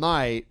all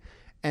night,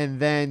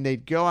 and then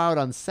they'd go out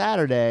on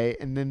Saturday,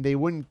 and then they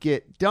wouldn't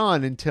get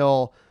done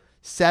until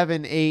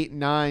 7, 8,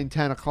 9,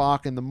 10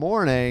 o'clock in the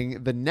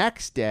morning the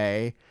next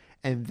day.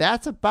 And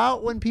that's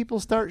about when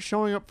people start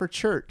showing up for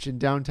church in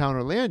downtown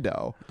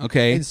Orlando.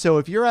 Okay. And so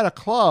if you're at a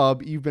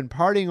club, you've been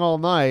partying all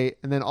night,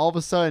 and then all of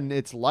a sudden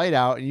it's light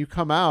out, and you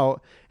come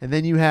out, and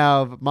then you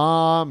have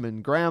mom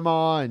and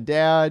grandma and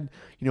dad,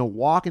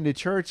 walking to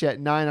church at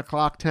 9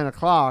 o'clock, 10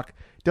 o'clock,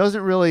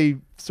 doesn't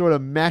really sort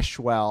of mesh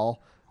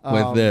well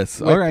with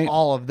this. With all right.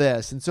 all of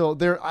this. And so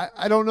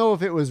I don't know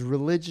if it was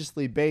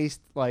religiously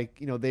based, like,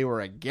 they were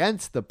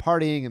against the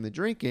partying and the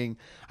drinking.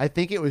 I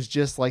think it was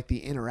just like the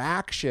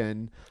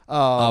interaction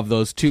of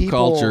those two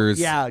people, cultures.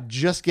 Yeah,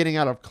 just getting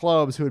out of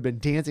clubs who had been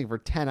dancing for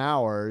 10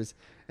 hours.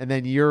 And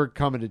then you're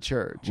coming to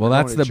church. Well,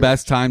 that's the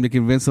best time to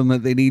convince them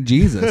that they need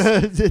Jesus.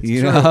 As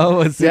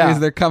soon as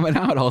they're coming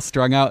out all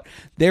strung out.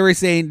 They were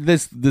saying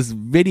this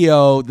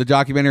video, the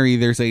documentary,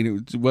 they're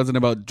saying it wasn't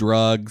about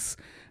drugs.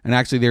 And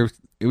actually,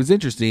 it was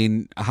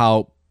interesting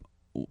how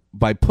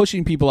by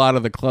pushing people out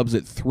of the clubs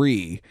at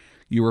 3,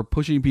 you were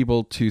pushing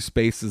people to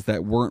spaces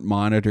that weren't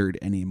monitored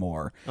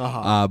anymore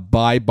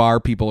by bar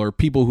people or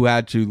people who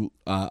had to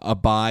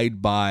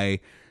abide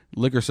by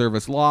liquor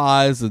service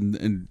laws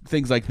and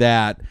things like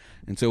that.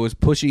 And so it was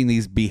pushing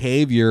these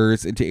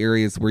behaviors into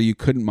areas where you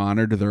couldn't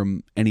monitor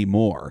them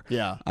anymore.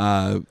 Yeah.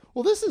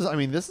 Well, this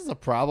is a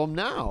problem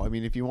now. I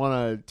mean, if you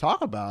want to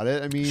talk about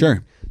it, I mean,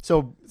 sure.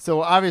 So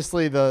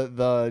obviously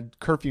the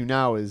curfew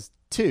now is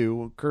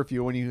 2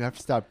 curfew when you have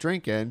to stop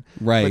drinking.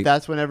 Right. But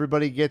that's when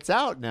everybody gets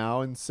out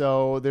now. And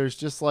so there's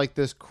just like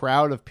this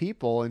crowd of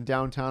people in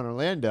downtown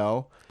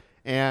Orlando.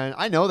 And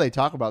I know they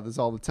talk about this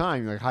all the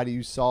time. Like, how do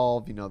you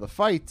solve, the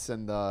fights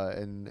and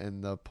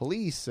the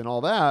police and all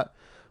that?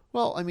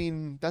 Well, I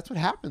mean, that's what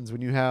happens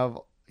when you have,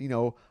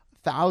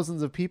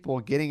 thousands of people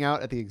getting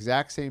out at the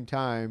exact same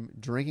time,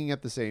 drinking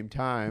at the same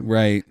time.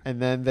 Right.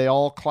 And then they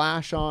all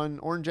clash on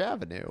Orange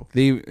Avenue.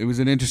 It was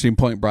an interesting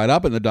point brought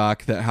up in the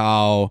doc that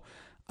how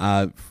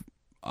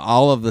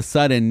all of a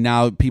sudden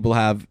now people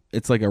have,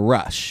 it's like a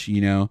rush,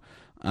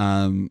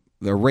 the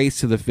race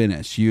to the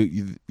finish.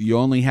 You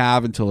only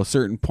have until a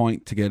certain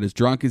point to get as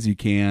drunk as you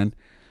can.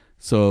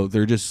 So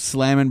they're just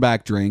slamming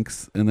back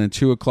drinks, and then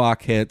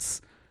 2:00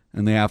 hits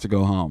and they have to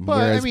go home. But,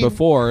 whereas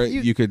before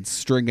you could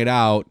string it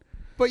out.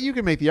 But you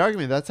can make the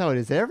argument that's how it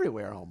is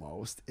everywhere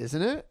almost,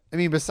 isn't it? I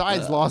mean,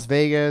 besides Las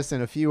Vegas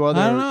and a few other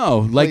I don't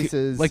know.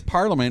 places. Like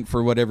Parliament,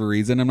 for whatever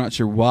reason, I'm not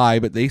sure why,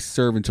 but they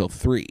serve until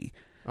 3.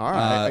 All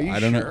right. Are you I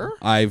don't sure? know.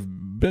 I've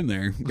been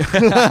there.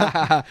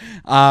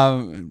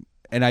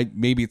 And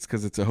maybe it's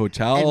because it's a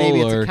hotel. And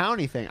maybe it's a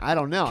county thing. I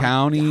don't know.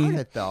 County. I doubt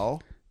it,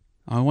 though.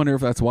 I wonder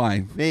if that's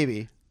why.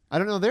 Maybe. I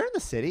don't know. They're in the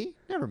city.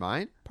 Never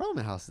mind.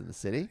 Parliament House is in the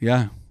city.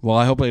 Yeah. Well,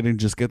 I hope I didn't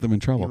just get them in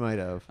trouble. You might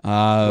have.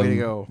 Way to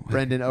go,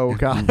 Brendan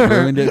O'Connor.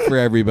 Ruined it for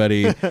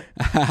everybody.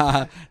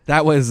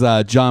 That was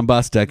John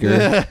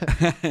Bustecker.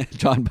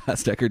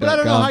 JohnBustecker.com. But I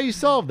don't know how you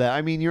solve that.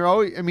 I mean,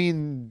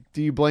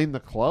 do you blame the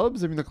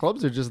clubs? I mean, the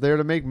clubs are just there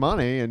to make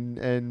money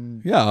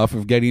and yeah, off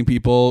of getting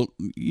people,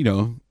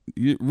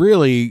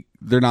 really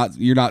you're not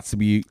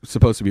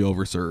supposed to be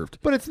overserved.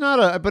 But it's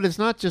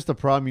not just a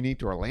problem unique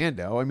to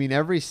Orlando. I mean,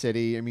 every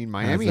city. I mean,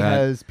 Miami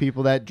has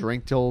people that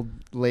drink till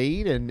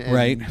late, and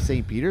right.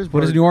 St. Petersburg.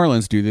 What does New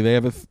Orleans do? Do they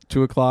have a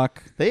 2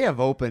 o'clock? They have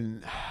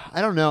open.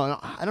 I don't know.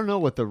 I don't know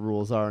what the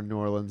rules are in New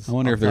Orleans. I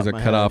wonder if there's a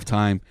cutoff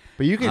time.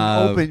 But you can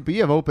open. But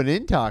you have open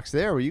intox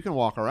there, where you can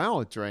walk around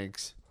with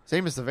drinks.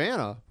 Same as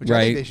Savannah, which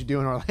I think they should do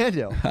in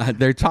Orlando.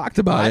 They're talked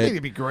about it. I think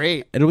it'd be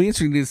great. It'll be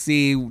interesting to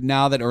see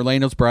now that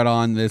Orlando's brought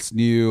on this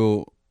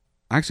new.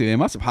 Actually, they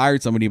must have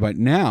hired somebody, but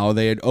now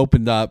they had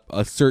opened up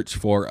a search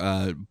for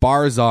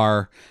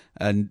Barzar,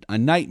 a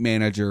night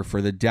manager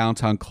for the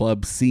downtown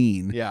club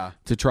scene. Yeah.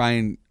 To try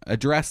and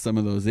address some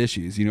of those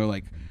issues.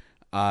 Like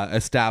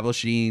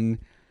establishing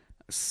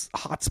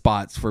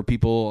hotspots for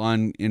people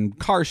in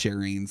car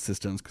sharing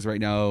systems, because right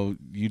now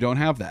you don't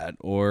have that,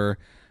 or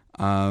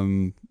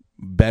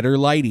better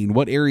lighting.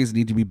 What areas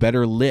need to be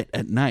better lit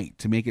at night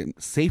to make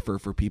it safer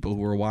for people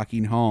who are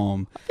walking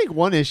home? I think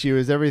one issue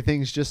is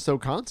everything's just so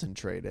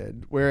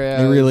concentrated. Whereas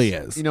it really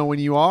is. When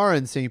you are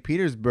in St.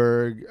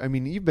 Petersburg, I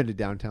mean, you've been to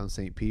downtown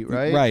St. Pete,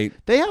 right? Right.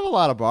 They have a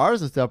lot of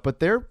bars and stuff,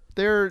 but they're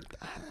I don't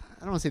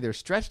want to say they're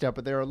stretched out,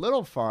 but they're a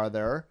little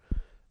farther.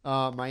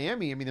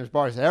 Miami, I mean, there's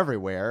bars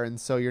everywhere,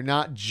 and so you're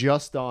not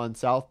just on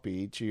South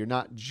Beach, or you're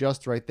not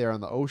just right there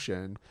on the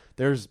ocean.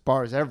 There's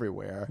bars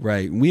everywhere.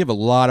 Right. We have a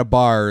lot of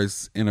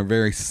bars in a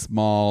very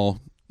small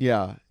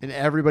and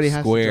everybody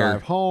has to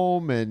drive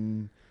home,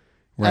 and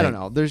I don't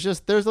know. There's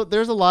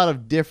a lot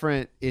of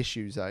different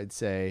issues, I'd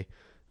say,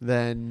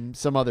 than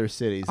some other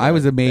cities. I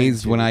was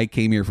amazed when I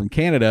came here from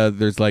Canada.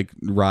 There's like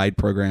ride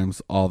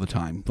programs all the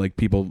time. Like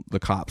the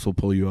cops will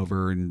pull you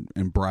over and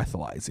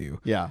breathalyze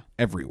you. Yeah.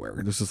 Everywhere.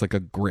 There's just like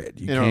a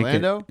grid. In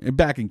Orlando?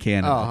 Back in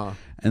Canada. Uh-huh.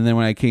 And then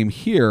when I came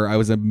here, I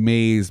was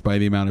amazed by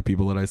the amount of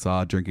people that I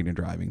saw drinking and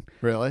driving.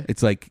 Really?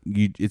 It's like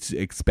it's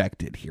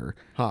expected here.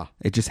 Huh.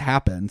 It just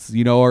happens.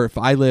 Or if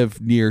I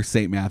live near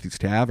St. Matthew's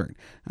Tavern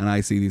and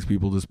I see these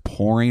people just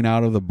pouring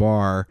out of the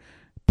bar,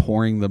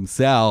 pouring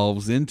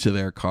themselves into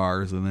their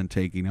cars and then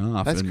taking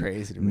off. That's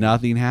crazy to me.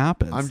 Nothing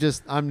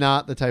happens. I'm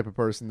not the type of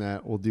person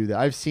that will do that.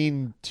 I've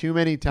seen too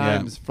many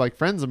times, like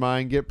friends of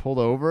mine get pulled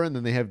over and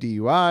then they have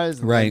DUIs.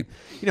 And right.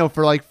 Then,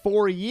 for like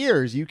 4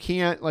 years, you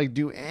can't like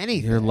do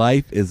anything. Your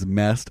life is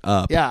messed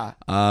up. Yeah.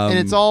 And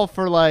it's all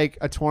for like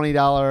a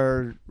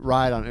 $20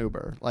 ride on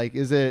Uber. Like,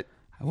 is it?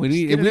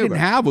 We didn't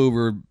have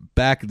Uber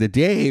back in the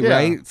day,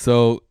 right?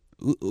 So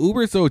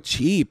Uber's so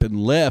cheap, and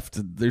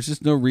Lyft, there's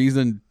just no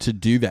reason to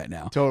do that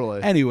now.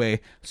 Totally. Anyway,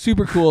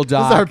 super cool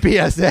doc.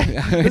 This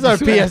is our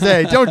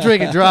PSA. Don't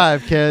drink and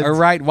drive, kids. All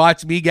right,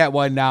 watch me get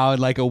one now in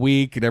like a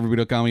week, and everybody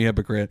will call me a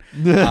hypocrite.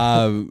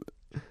 But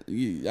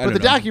the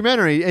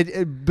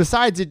documentary,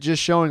 besides it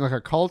just showing like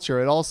a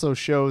culture, it also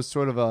shows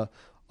sort of a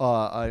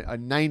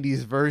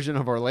 90s version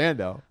of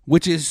Orlando,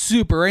 which is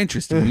super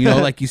interesting.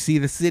 Like you see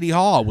the city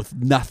hall with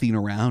nothing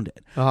around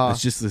it.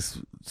 It's just this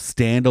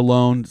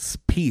standalone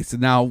piece.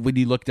 And now when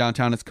you look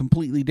downtown, it's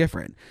completely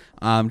different.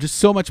 Just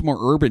so much more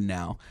urban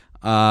now.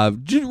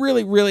 Just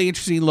really, really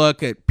interesting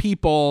look at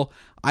people.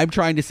 I'm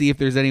trying to see if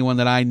there's anyone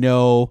that I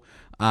know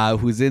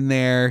who's in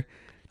there.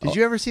 Did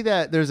you ever see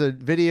that? There's a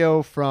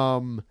video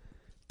from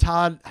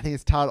Todd, I think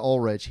it's Todd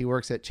Ulrich. He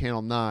works at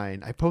Channel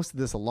 9. I posted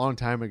this a long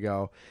time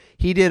ago.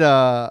 He did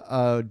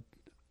a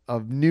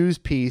news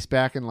piece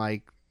back in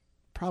like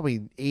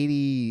probably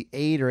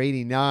 88 or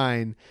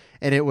 89,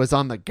 and it was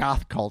on the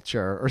goth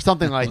culture or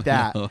something like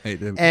that. No,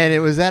 and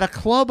it was at a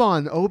club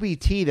on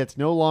OBT that's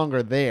no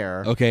longer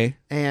there. Okay.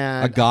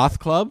 And a goth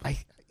club?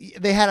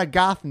 They had a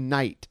goth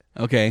night.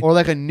 Okay. Or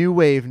like a new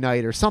wave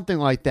night or something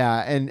like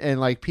that. And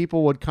like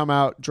people would come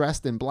out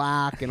dressed in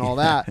black and all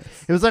that.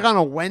 It was like on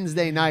a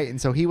Wednesday night.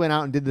 And so he went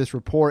out and did this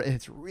report, and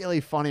it's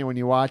really funny when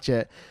you watch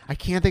it. I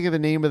can't think of the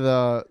name of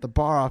the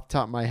bar off the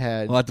top of my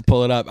head. I'll have to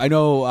pull it up. I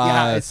know.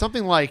 It's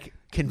something like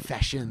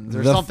Confessions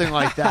or something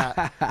like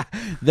that.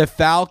 The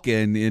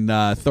Falcon in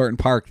Thornton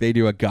Park, they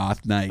do a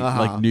goth night,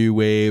 like new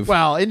wave.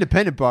 Well,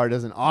 Independent Bar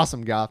does an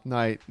awesome goth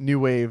night, new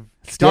wave,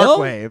 Still? dark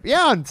wave.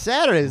 Yeah, on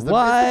Saturdays. It's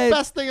the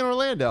best thing in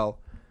Orlando.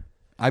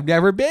 I've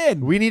never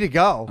been. We need to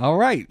go. All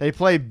right. They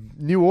play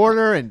New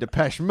Order and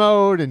Depeche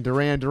Mode and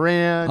Duran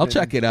Duran. I'll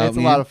check it out. It's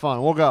a lot of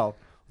fun. We'll go.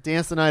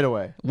 Dance the night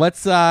away.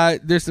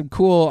 There's some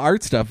cool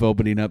art stuff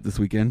opening up this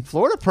weekend.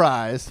 Florida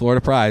Prize.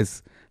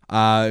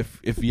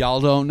 If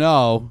y'all don't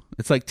know,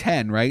 it's like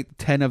 10, right?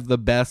 10 of the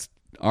best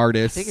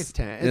artists. I think it's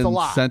 10. It's a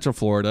lot. Central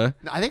Florida.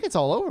 I think it's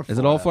all over Florida. Is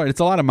it all Florida? It's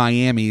a lot of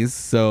Miamis,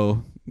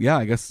 so yeah,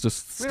 I guess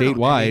just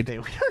statewide. We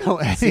don't know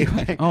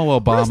anything. Oh,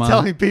 Obama. We're just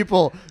telling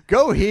people,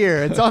 go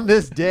here. It's on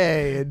this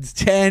day. It's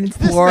 10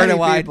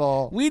 Florida-wide.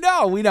 We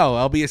know.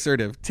 I'll be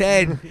assertive.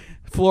 10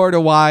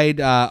 Florida-wide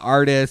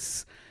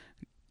artists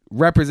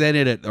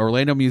represented at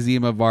Orlando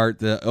Museum of Art.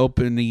 The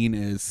opening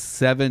is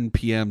 7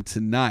 p.m.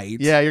 tonight.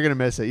 Yeah, you're going to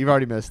miss it. You've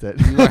already missed it.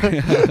 You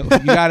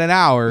got an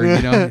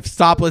hour.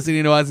 Stop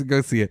listening to us and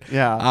go see it.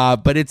 Yeah.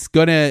 But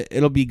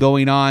it'll be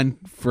going on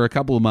for a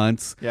couple of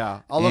months.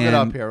 Yeah. I'll look it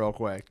up here real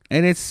quick.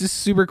 And it's just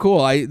super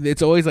cool.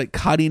 It's always like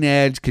cutting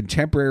edge,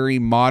 contemporary,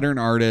 modern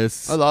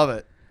artists. I love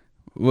it.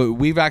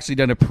 We've actually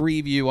done a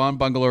preview on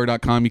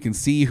bungalow.com. You can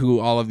see who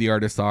all of the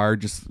artists are.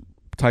 Just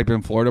type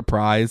in Florida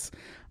Prize.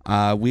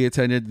 We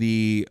attended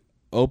the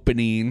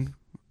opening,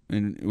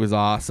 and it was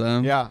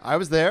awesome. Yeah, I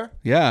was there.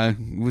 Yeah,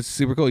 it was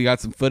super cool. You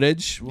got some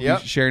footage. We'll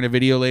be sharing a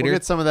video later. We'll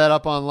get some of that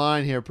up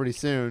online here pretty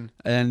soon.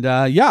 And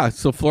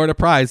so Florida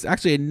Prize.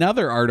 Actually,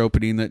 another art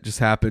opening that just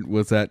happened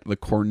was at the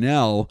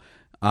Cornell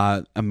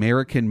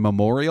American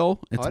Memorial.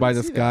 It's by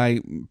this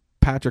guy,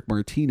 Patrick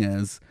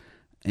Martinez.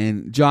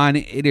 And John,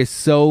 it is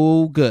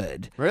so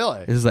good.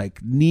 Really? It's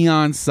like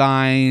neon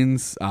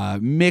signs,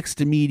 mixed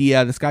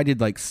media. This guy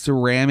did like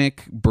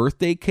ceramic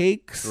birthday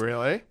cakes.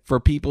 Really? For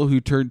people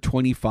who turned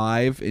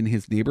 25 in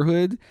his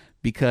neighborhood,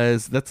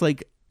 because that's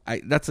like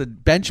that's a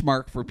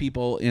benchmark for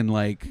people in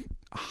like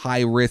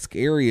high risk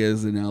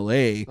areas in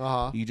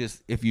LA. You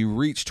just, if you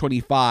reach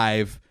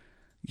 25,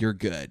 you're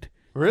good.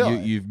 Really?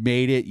 You've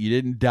made it. You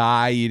didn't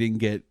die. You didn't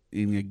get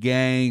in a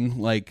gang.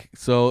 Like,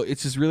 so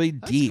it's just really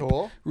deep.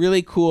 Cool.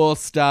 Really cool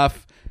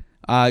stuff.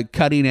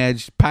 Cutting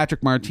edge.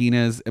 Patrick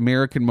Martinez,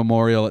 American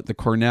Memorial at the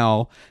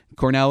Cornell.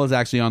 Cornell is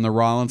actually on the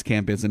Rollins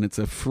campus, and it's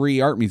a free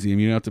art museum.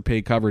 You don't have to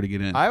pay cover to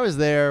get in. I was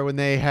there when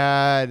they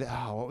had,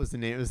 what was the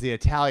name? It was the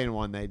Italian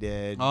one they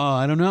did. Oh,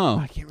 I don't know.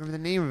 I can't remember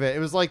the name of it. It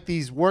was like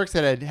these works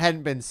that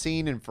hadn't been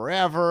seen in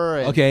forever.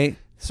 And okay.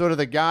 Sort of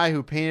the guy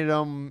who painted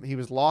them, he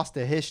was lost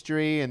to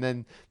history, and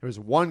then there was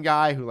one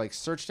guy who like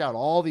searched out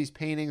all these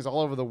paintings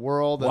all over the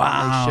world, and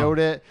they showed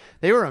it.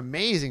 They were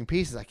amazing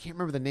pieces. I can't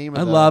remember the name of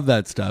them. I love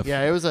that stuff.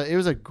 Yeah, it was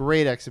a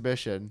great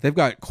exhibition. They've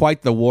got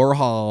quite the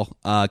Warhol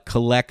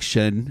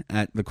collection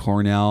at the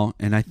Cornell,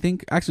 and I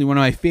think actually one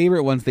of my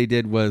favorite ones they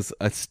did was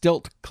a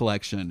stilt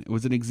collection. It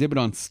was an exhibit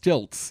on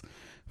stilts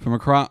from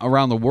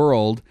around the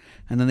world,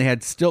 and then they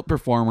had stilt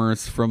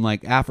performers from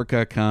like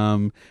Africa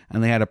come,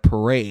 and they had a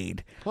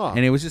parade, and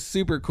it was just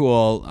super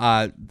cool.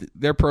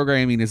 Their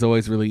programming is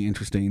always really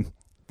interesting.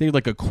 They had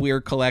like a queer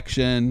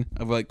collection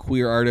of like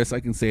queer artists. I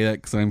can say that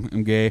because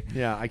I'm gay.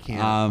 Yeah, I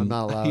can't. I'm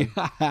not allowed.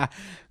 Yeah.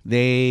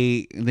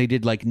 They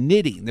did like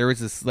knitting. There was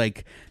this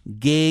like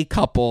gay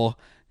couple,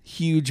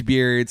 huge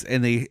beards,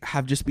 and they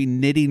have just been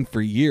knitting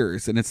for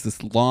years, and it's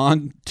this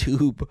long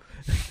tube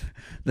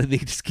that they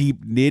just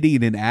keep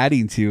knitting and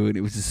adding to, and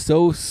it was just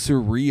so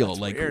surreal. That's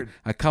like weird.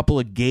 A couple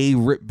of gay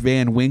Rip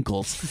Van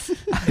Winkles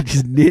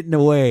just knitting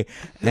away,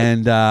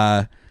 and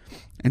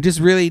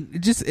just really,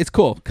 it's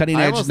cool. Cutting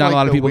edge. Not like a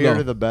lot of people the weirder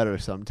go. the better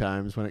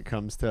sometimes when it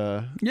comes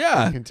to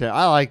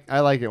I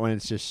like it when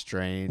it's just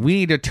strange. We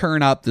need to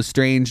turn up the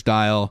strange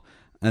dial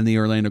and the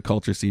Orlando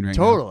culture scene right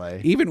now. Totally.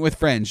 Even with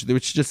Fringe,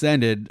 which just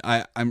ended,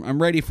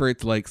 I'm ready for it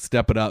to like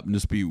step it up and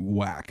just be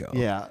wacko.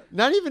 Yeah,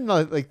 not even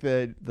like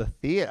the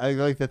theater.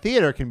 Like the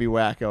theater can be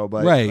wacko,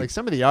 but right. like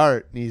some of the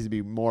art needs to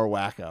be more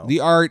wacko. The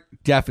art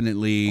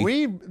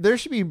definitely. There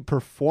should be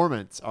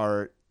performance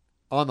art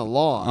on the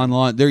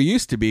lawn. There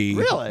used to be.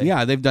 Really?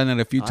 Yeah, they've done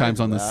that a few times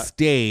on the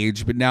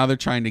stage, but now they're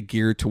trying to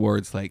gear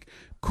towards like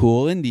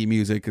cool indie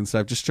music and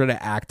stuff. Just try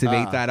to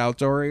activate that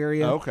outdoor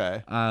area.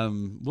 Okay.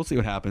 We'll see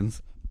what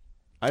happens.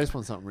 I just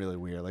want something really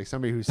weird, like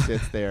somebody who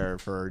sits there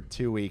for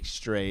 2 weeks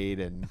straight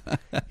and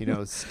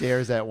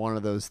stares at one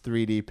of those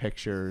 3D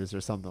pictures or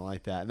something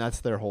like that, and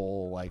that's their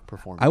whole like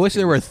performance. I wish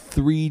there were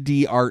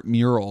 3D art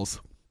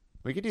murals.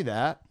 We could do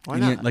that. Why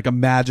not? Like a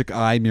magic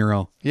eye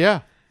mural.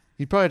 Yeah,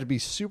 you'd probably have to be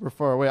super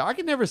far away. I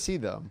could never see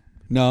them.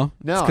 No,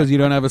 it's because you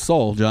don't have a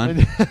soul, John.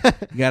 You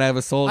gotta have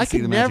a soul. To I see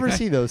can the never magic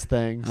see those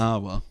things. Oh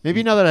well.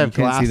 Maybe now that I have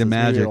can't glasses, see the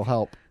magic. maybe it'll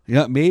help.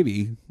 Yeah,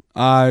 maybe.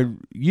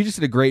 You just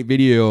did a great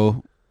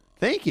video.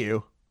 Thank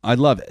you. I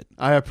love it.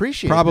 I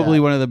appreciate Probably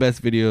that. one of the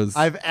best videos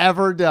I've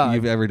ever done.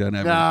 You've ever done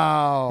ever.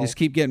 No. Just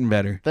keep getting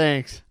better.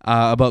 Thanks.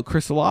 About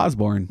Crystal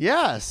Osborne.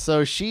 Yes.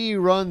 So she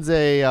runs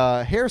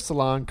a hair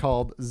salon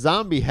called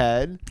Zombie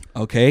Head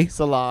Okay.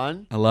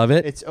 Salon. I love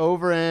it. It's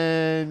over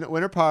in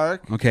Winter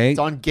Park. Okay. It's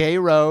on Gay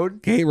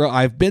Road.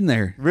 I've been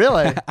there.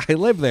 Really? I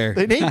live there.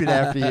 They named it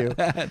after you.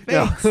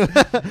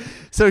 Thanks.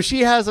 So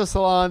she has a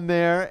salon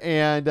there,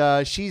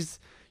 and she's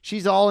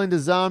all into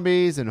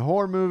zombies and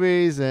horror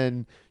movies,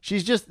 and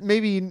she's just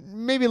maybe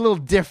a little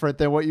different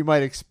than what you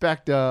might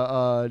expect.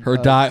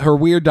 Her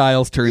weird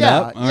dials turned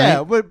up. All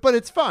yeah, right. but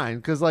it's fine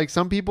because like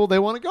some people they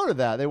want to go to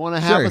that. They want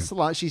to have a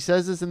salon. She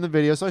says this in the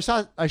video,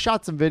 so I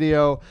shot some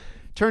video.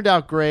 Turned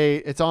out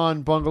great. It's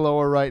on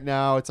Bungalower right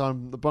now. It's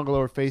on the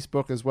Bungalower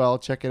Facebook as well.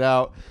 Check it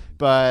out.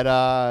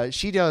 But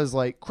she does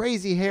like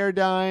crazy hair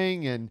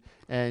dyeing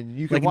and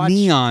you can like watch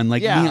neon,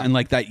 like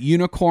that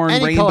unicorn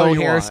Any rainbow color you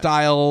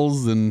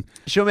hairstyles, and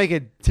she'll make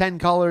it 10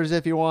 colors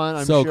if you want.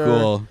 I'm so sure.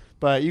 cool.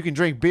 But you can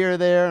drink beer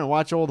there and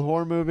watch old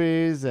horror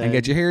movies and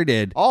get your hair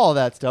did. All of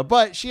that stuff.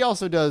 But she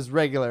also does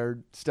regular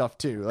stuff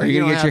too. Like, Are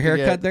you gonna get your hair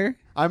cut there?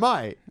 I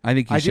might. I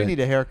think you should. I do need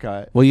a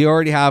haircut. Well, you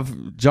already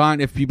have John.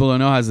 If people don't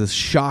know, has this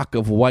shock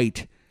of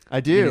white.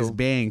 I do. In his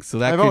bangs,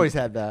 so I've always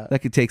had that. That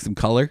could take some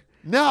color.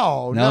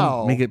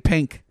 No. Make it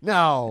pink.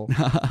 No.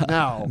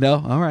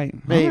 No. All right.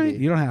 Maybe. All right.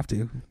 You don't have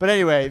to. But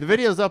anyway, the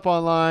video's up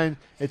online.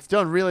 It's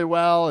done really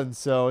well, and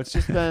so it's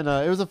just been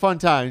it was a fun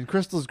time. And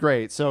Crystal's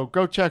great, so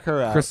go check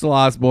her out. Crystal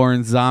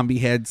Osborne, Zombie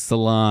Head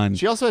Salon.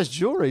 She also has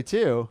jewelry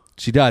too.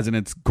 She does, and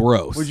it's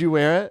gross. Would you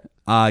wear it?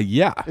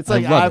 Yeah. It's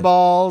like I love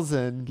eyeballs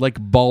and like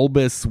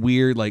bulbous,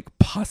 weird, like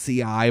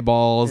pussy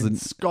eyeballs and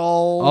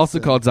skulls. Also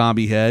called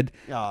Zombie Head.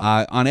 Oh.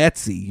 On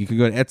Etsy. You can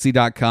go to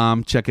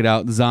Etsy.com, check it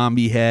out.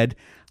 Zombie Head.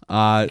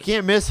 You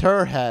can't miss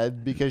her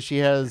head because she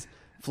has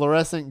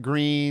fluorescent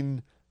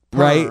green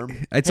right?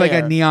 It's hair.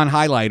 like a neon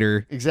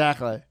highlighter.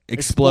 Exactly.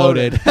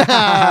 Exploded.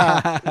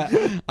 Yeah,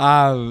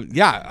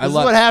 This is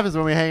what happens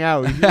when we hang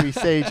out. We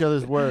say each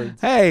other's words.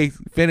 Hey,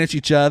 finish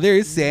each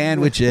other's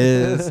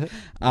sandwiches.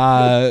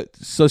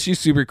 So she's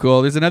super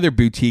cool. There's another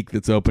boutique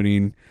that's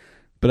opening,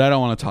 but I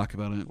don't want to talk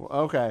about it.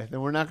 Okay,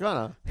 then we're not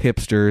gonna.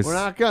 Hipsters. We're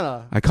not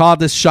gonna. I called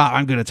this shop.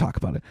 I'm going to talk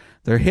about it.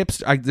 They're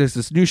hipster. There's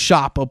this new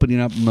shop opening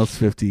up in Mills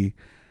 50,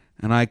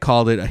 and I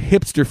called it a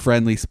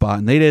hipster-friendly spot,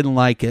 and they didn't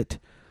like it.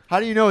 How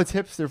do you know it's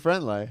hipster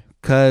friendly?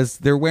 Because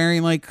they're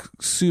wearing like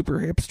super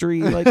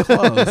hipstery like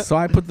clothes. So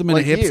I put them in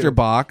Like a hipster you.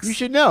 box. You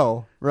should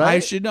know, right? I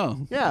should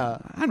know. Yeah.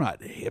 I'm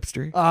not a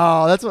hipster.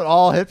 Oh, that's what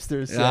all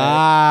hipsters say.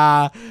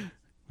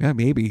 Yeah,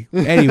 maybe.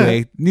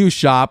 Anyway, new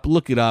shop.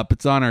 Look it up.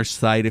 It's on our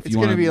site if It's you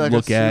want gonna to be like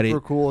look a at super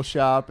it. cool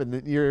shop, and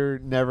then you're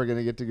never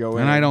gonna get to go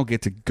in. And I don't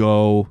get to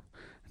go.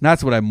 And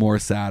that's what I'm more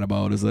sad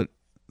about is that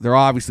they're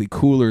obviously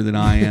cooler than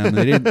I am.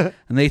 They didn't,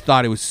 and they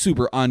thought it was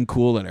super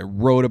uncool that I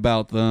wrote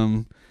about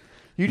them.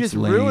 You just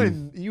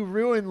lame.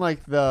 ruin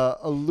like the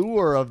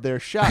allure of their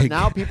shop.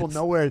 Now people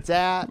know where it's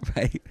at.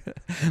 Right,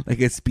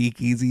 like a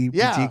speakeasy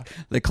Yeah. boutique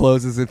that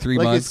closes in 3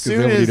 Like months because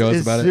nobody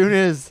knows about as it. soon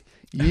as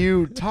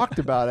you talked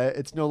about it,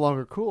 it's no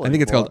longer cool. I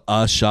think it's anymore.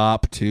 called A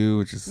Shop too,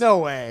 which is No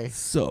way.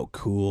 so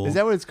cool. Is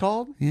that what it's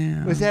called?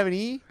 Yeah. Does it have an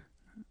E?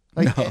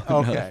 Like, no,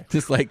 okay. no.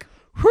 Just like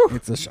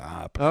it's a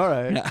shop. All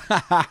right.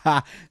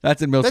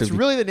 That's in Mills That's 50.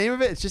 really the name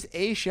of it? It's just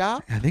a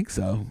shop? I think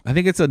so. I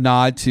think it's a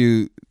nod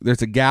to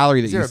there's a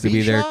gallery that Is there used a to be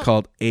B there shop?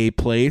 called A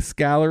Place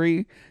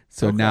Gallery.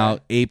 So Okay. now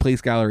A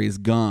Place Gallery is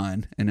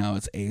gone and now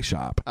it's A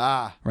Shop.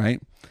 Ah, Right?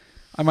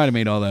 I might have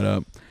made all that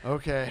up.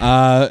 okay.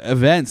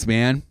 Events,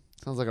 man.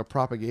 Sounds like a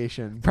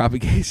propagation.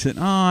 Propagation.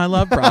 Oh, I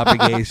love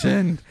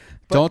propagation.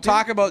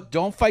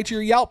 Don't fight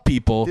your Yelp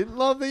people. Didn't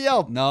love the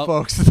Yelp, No.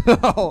 folks.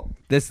 No.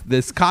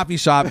 This coffee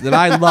shop that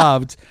I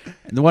loved,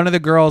 and one of the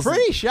girls,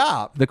 Pretty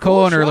shop. the Cool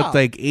co-owner shop. looked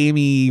like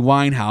Amy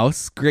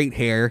Winehouse, great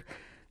hair.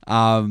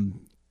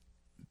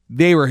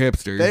 They were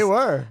hipsters. They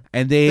were.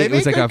 And They it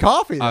was make like good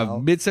coffee, though.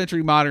 a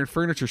mid-century modern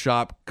furniture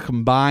shop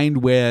combined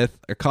with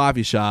a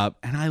coffee shop,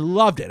 and I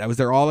loved it. I was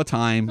there all the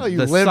time. Oh, you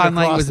the lived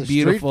sunlight across was the street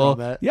beautiful.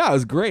 from it. Yeah, it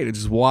was great. I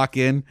just walk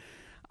in,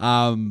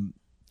 and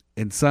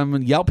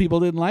some Yelp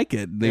people didn't like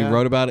it. They Yeah.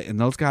 wrote about it, and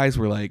those guys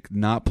were like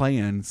not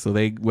playing, so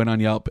they went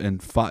on Yelp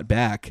and fought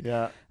back.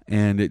 Yeah.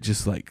 And it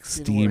just like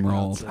Didn't work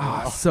out steamrolled. so Ah,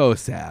 well. so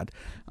sad.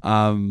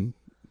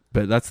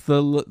 But that's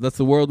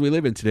the world we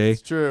live in today.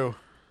 It's true.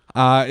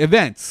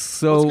 Events.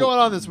 So What's going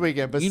on this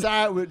weekend?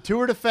 Besides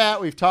Tour de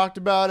Fat, we've talked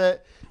about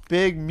it.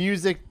 Big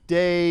music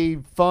day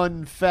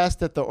fun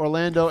fest at the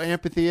Orlando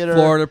Amphitheater.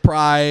 Florida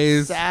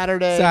Prize.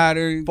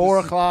 Saturday. 4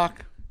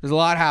 o'clock. There's a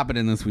lot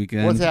happening this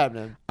weekend. What's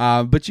happening?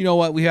 But you know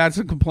what? We had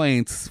some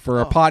complaints for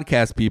our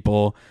podcast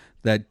people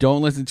that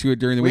don't listen to it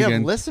during the We weekend.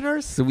 have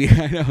listeners? So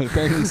I know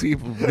apparently these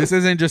people. This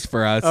isn't just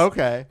for us.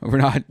 Okay. We're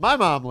not My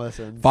mom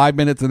listens. 5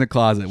 minutes in the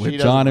closet with She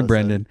John doesn't and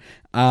Brendan.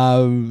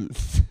 I've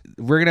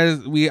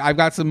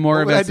got some more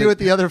What would I events. do with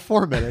the other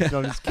 4 minutes? No,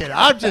 I'm just kidding.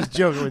 I'm just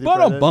joking with you,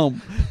 Brendan.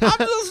 Bum. I'm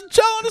just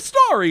telling a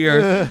story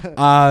here.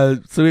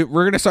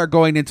 We're gonna start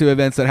going into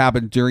events that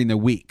happen during the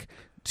week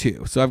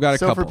too. So I've got a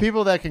So couple. for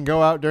people that can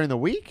go out during the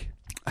week,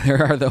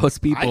 There are those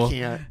people. I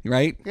can't.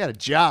 Right? I got a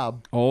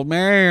job. Old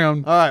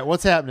man. All right,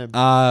 what's happening?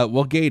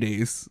 Well, Gay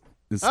Days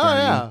is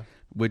starting, yeah.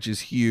 which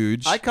is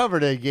huge. I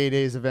covered a Gay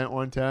Days event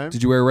one time.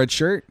 Did you wear a red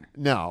shirt?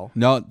 No.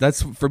 No,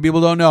 that's for people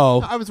who don't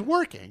know. I was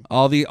working.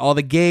 All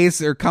the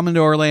gays are coming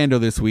to Orlando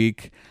this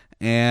week,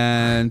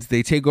 and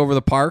they take over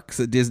the parks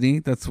at Disney.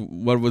 That's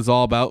what it was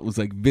all about. It was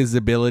like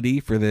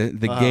visibility for the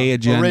gay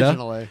agenda.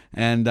 Originally.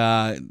 And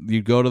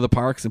you'd go to the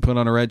parks and put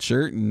on a red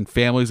shirt, and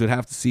families would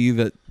have to see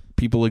that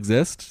people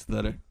exist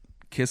that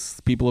kiss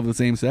people of the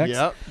same sex.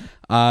 Yep.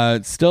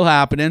 It's still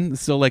happening.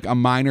 It's still like a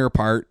minor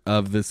part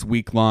of this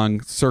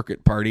week-long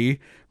circuit party,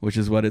 which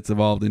is what it's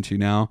evolved into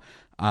now.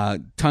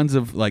 Tons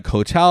of like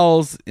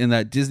hotels in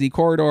that Disney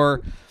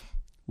corridor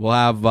will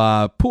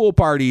have pool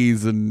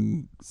parties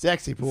and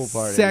Sexy pool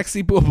parties.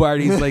 sexy pool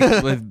parties,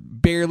 like with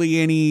barely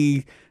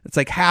any. It's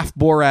like half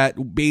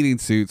Borat bathing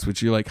suits,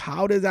 which you're like,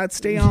 how does that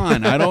stay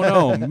on? I don't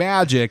know.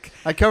 Magic.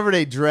 I covered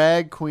a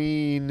drag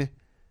queen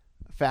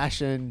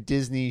fashion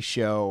Disney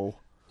show.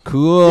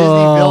 Cool.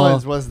 Disney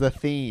villains was the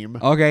theme.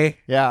 Okay.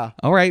 Yeah.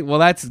 All right. Well,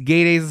 that's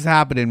Gay Days is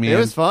happening, man. It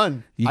was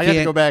fun. You I got to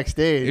can't- go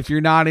backstage. If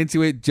you're not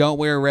into it, don't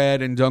wear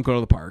red and don't go to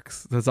the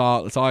parks. That's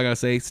all I gotta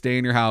say. Stay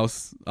in your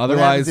house.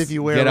 Otherwise, if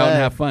you wear get out and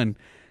red? have fun.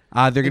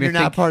 They're And gonna you're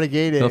not think part of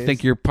Gay Days. they'll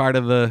think you're part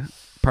of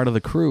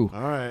the crew.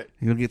 All right.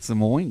 You'll get some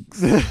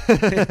winks.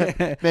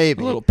 Maybe.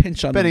 A little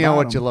pinch on Depending the on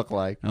what bottom. you look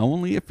like.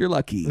 Only if you're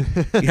lucky.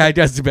 Yeah, it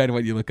does depend on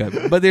what you look up.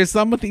 But there's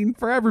something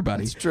for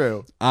everybody. It's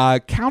true.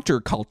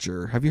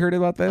 Counterculture. Have you heard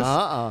about this?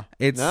 Uh-uh.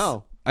 It's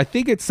No. I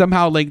think it's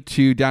somehow linked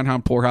to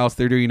Downtown Poorhouse.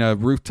 They're doing a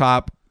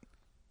rooftop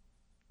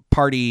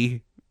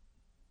party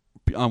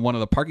on one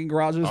of the parking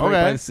garages right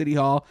by the City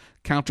Hall.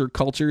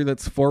 Counterculture.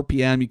 That's 4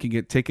 p.m. You can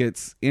get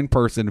tickets in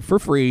person for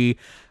free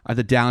at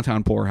the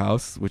Downtown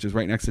Poorhouse, which is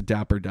right next to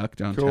Dapper Duck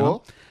downtown.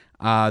 Cool.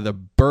 The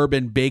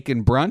Bourbon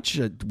Bacon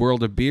Brunch at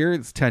World of Beer.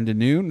 It's 10 to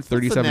noon.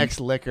 37. What's the next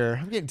liquor?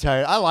 I'm getting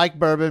tired. I like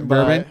bourbon,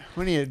 but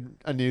we need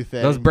a new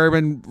thing. Those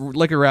bourbon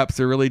liquor reps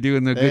are really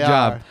doing a good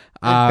job.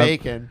 And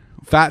bacon.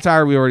 Fat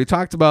Tire, we already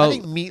talked about. I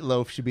think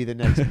meatloaf should be the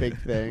next big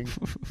thing.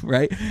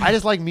 Right? I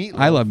just like meatloaf.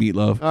 I love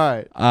meatloaf. All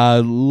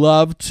right.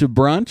 Love to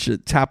Brunch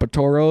at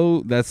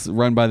Tapatoro. That's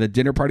run by the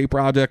Dinner Party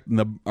Project.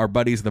 And our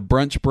buddies, the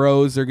Brunch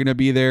Bros, are going to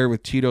be there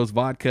with Cheetos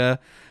Vodka.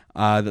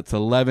 That's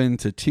 11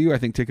 to 2. I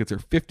think tickets are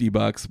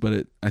 $50,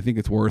 but I think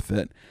it's worth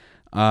it.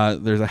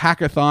 There's a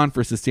hackathon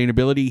for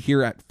sustainability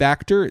here at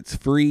Factor. It's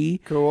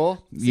free.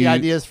 Cool. See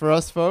ideas for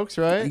us folks,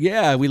 right?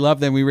 Yeah, we love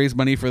them. We raised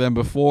money for them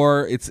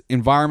before. It's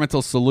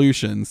environmental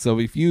solutions. So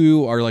if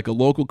you are like a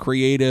local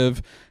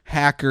creative,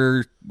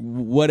 hacker,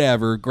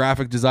 whatever,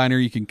 graphic designer,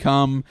 you can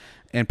come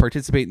and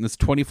participate in this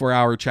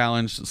 24-hour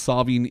challenge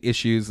solving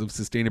issues of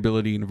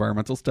sustainability and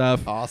environmental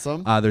stuff.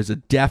 Awesome. There's a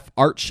deaf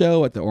art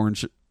show at the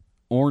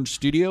Orange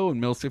Studio in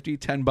Mills 50,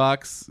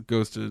 $10.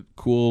 Goes to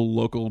cool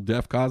local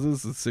deaf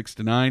causes. It's 6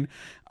 to 9.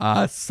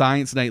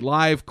 Science Night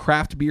Live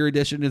Craft Beer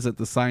Edition is at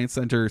the Science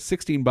Center,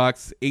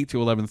 $16, 8 to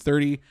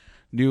 11:30.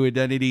 New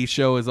Identity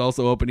show is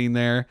also opening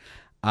there.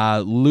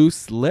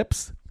 Loose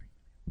Lips.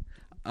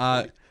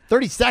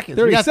 30 seconds.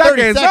 30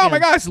 seconds. Oh my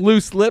gosh.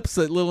 Loose Lips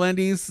at Little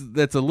Indies.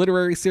 That's a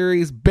literary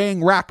series.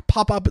 Bang Rack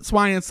pop up at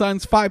Swine and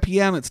Sons, 5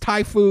 p.m. It's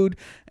Thai food.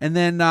 And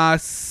then on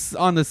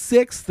the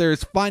 6th,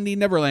 there's Finding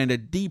Neverland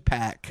at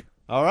D-Pack.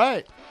 All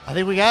right. I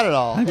think we got it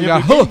all. If we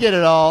didn't get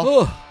it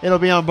all, it'll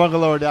be on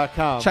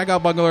bungalower.com. Check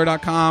out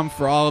bungalower.com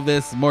for all of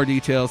this, more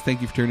details. Thank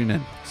you for tuning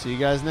in. See you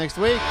guys next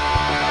week.